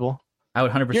helping people. I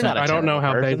would 100%. I don't know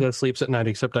how Bezos sleeps at night,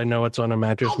 except I know it's on a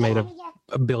mattress made of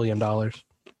 $1 billion.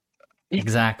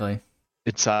 Exactly.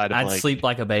 Inside. I'd sleep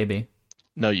like a baby.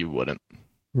 No, you wouldn't.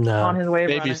 No. On his wave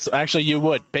runner. Actually, you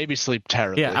would. Baby sleep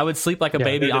terribly. Yeah, I would sleep like a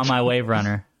baby on my wave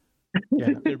runner. Yeah,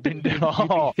 you'd be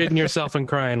shitting yourself and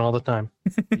crying all the time.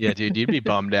 Yeah, dude, you'd be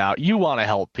bummed out. You want to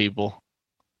help people.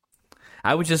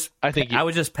 I would just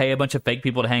pay a bunch of fake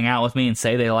people to hang out with me and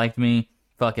say they liked me.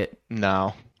 Fuck it.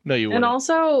 No, you wouldn't. And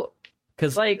also,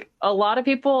 because like a lot of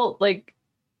people, like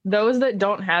those that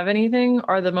don't have anything,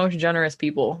 are the most generous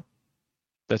people.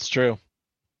 That's true.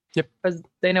 Yep, because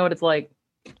they know what it's like.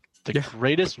 The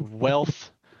greatest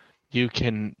wealth you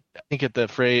can. I think at the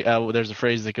phrase, there's a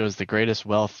phrase that goes, "The greatest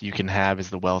wealth you can have is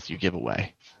the wealth you give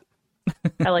away."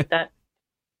 I like that.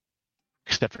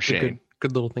 Except for Shane.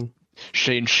 Good little thing.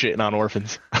 Shane shitting on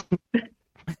orphans.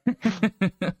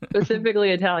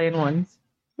 Specifically Italian ones.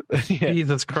 Yeah.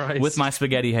 Jesus Christ. With my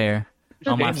spaghetti hair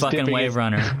on my fucking wave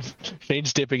runner.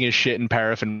 Shane's dipping his shit in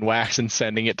paraffin wax and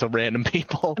sending it to random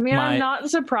people. I mean, I'm not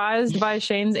surprised by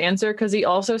Shane's answer because he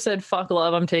also said, "Fuck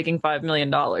love, I'm taking $5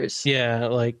 million." Yeah,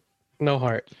 like, no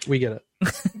heart. We get it.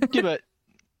 Yeah, but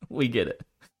we get it.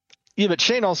 Yeah, but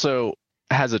Shane also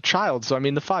has a child, so I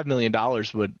mean, the $5 million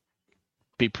would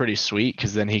be pretty sweet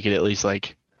because then he could at least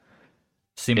like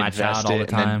see my child all the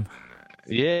time.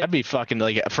 Yeah, that'd be fucking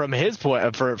like from his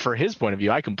point for his point of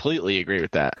view. I completely agree with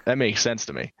that. That makes sense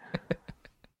to me.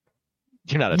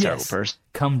 You're not a terrible person.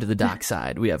 Come to the dock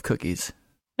side. We have cookies.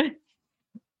 Well,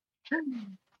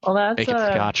 that's make it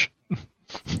scotch.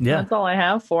 Yeah, that's all I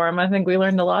have for him. I think we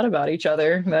learned a lot about each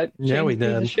other. That we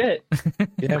did. Shit.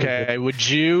 Yeah, okay, would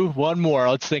you one more?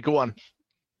 Let's think of one.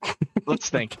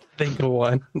 Let's think. Think of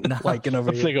one. Like an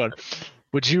over. Let's think of one.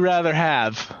 Would you rather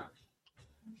have?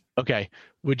 Okay.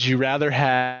 Would you rather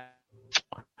have?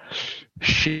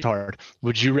 Shit hard.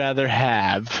 Would you rather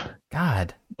have?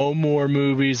 God. No more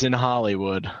movies in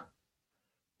Hollywood,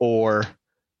 or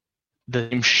the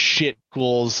same shit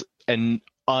sequels and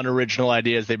unoriginal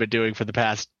ideas they've been doing for the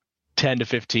past 10 to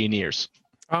 15 years?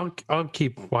 I'll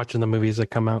keep watching the movies that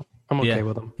come out. I'm okay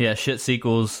with them. Yeah, shit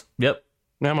sequels. Yep.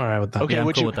 I'm all right with that. Okay, yeah,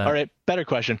 would cool you? With that. All right, better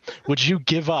question. Would you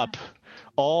give up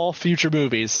all future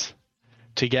movies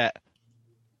to get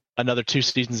another 2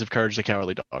 seasons of Courage the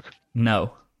Cowardly Dog?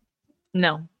 No.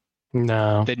 No.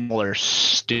 Then they're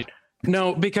stupid.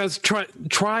 No, because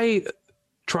try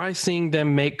seeing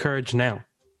them make Courage now.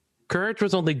 Courage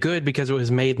was only good because it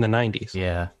was made in the 90s.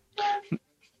 Yeah.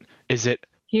 Is it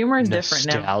humor is different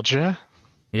now? Nostalgia?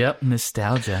 Yep,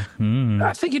 nostalgia.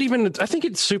 I think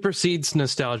it supersedes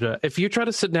nostalgia. If you try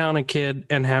to sit down a kid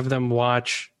and have them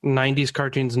watch 90s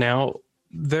cartoons now,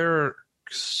 they're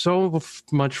so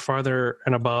much farther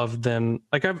and above than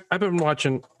like I've been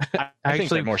watching. I think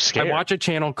they're more scared. I watch a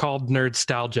channel called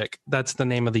Nerdstalgic. That's the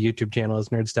name of the YouTube channel, is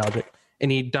Nerdstalgic,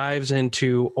 and he dives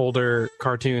into older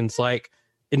cartoons like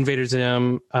Invader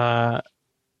Zim.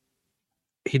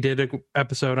 He did an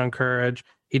episode on Courage.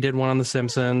 He did one on The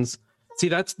Simpsons. See,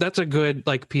 that's a good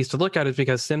like piece to look at, is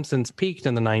because Simpsons peaked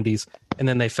in the 90s and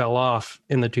then they fell off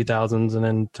in the 2000s and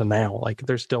then to now. Like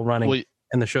they're still running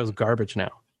and the show's garbage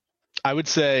now. I would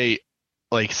say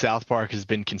like South Park has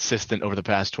been consistent over the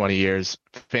past 20 years.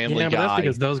 Family Guy. But that's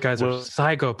because those guys are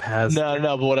psychopaths.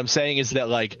 No, but what I'm saying is that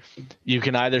like you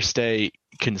can either stay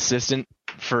consistent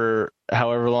for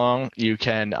however long, you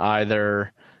can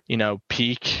either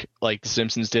peak like The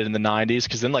Simpsons did in the 90s,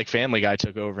 because then like Family Guy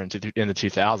took over in the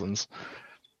 2000s.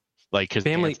 Like because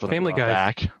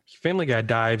Family Guy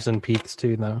dives and peaks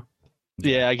too, though.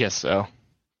 Yeah, I guess so.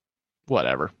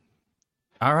 Whatever.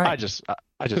 All right. I just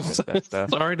said that stuff.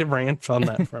 Sorry to rant on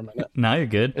that for a minute. No, you're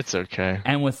good. It's okay.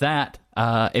 And with that,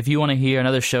 if you want to hear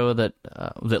another show that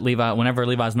Levi, whenever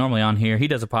Levi's normally on here, he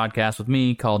does a podcast with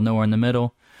me called Nowhere in the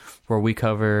Middle, where we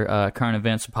cover current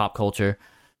events and pop culture.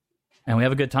 And we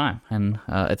have a good time, and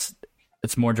it's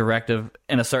more directive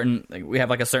in a certain. We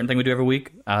have like a certain thing we do every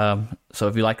week. So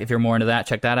if you're more into that,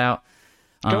 check that out.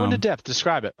 Go into depth.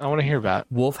 Describe it. I want to hear about it.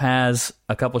 Wolf has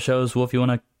a couple shows. Wolf, you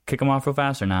want to kick them off real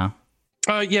fast or now?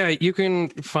 Yeah, you can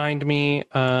find me.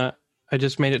 I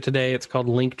just made it today. It's called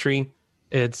Linktree.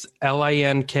 It's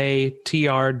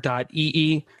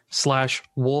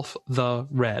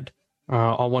linktr.ee/wolfthered.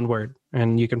 All one word.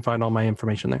 And you can find all my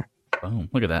information there. Boom.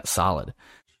 Look at that. Solid.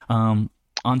 On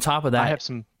top of that, I have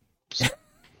some.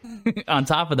 on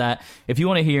top of that, if you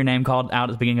want to hear your name called out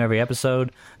at the beginning of every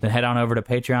episode, then head on over to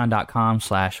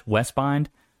patreon.com/westbind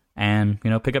and,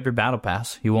 pick up your battle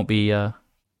pass. You won't be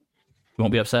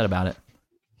upset about it.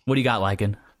 What do you got,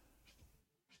 Lycan?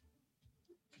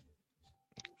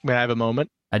 May I have a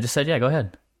moment? I just said, yeah, go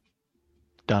ahead.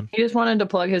 Done. He just wanted to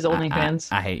plug his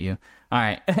OnlyFans. I hate you. All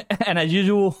right. And as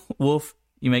usual, Wolf,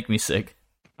 you make me sick.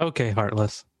 Okay,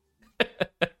 Heartless.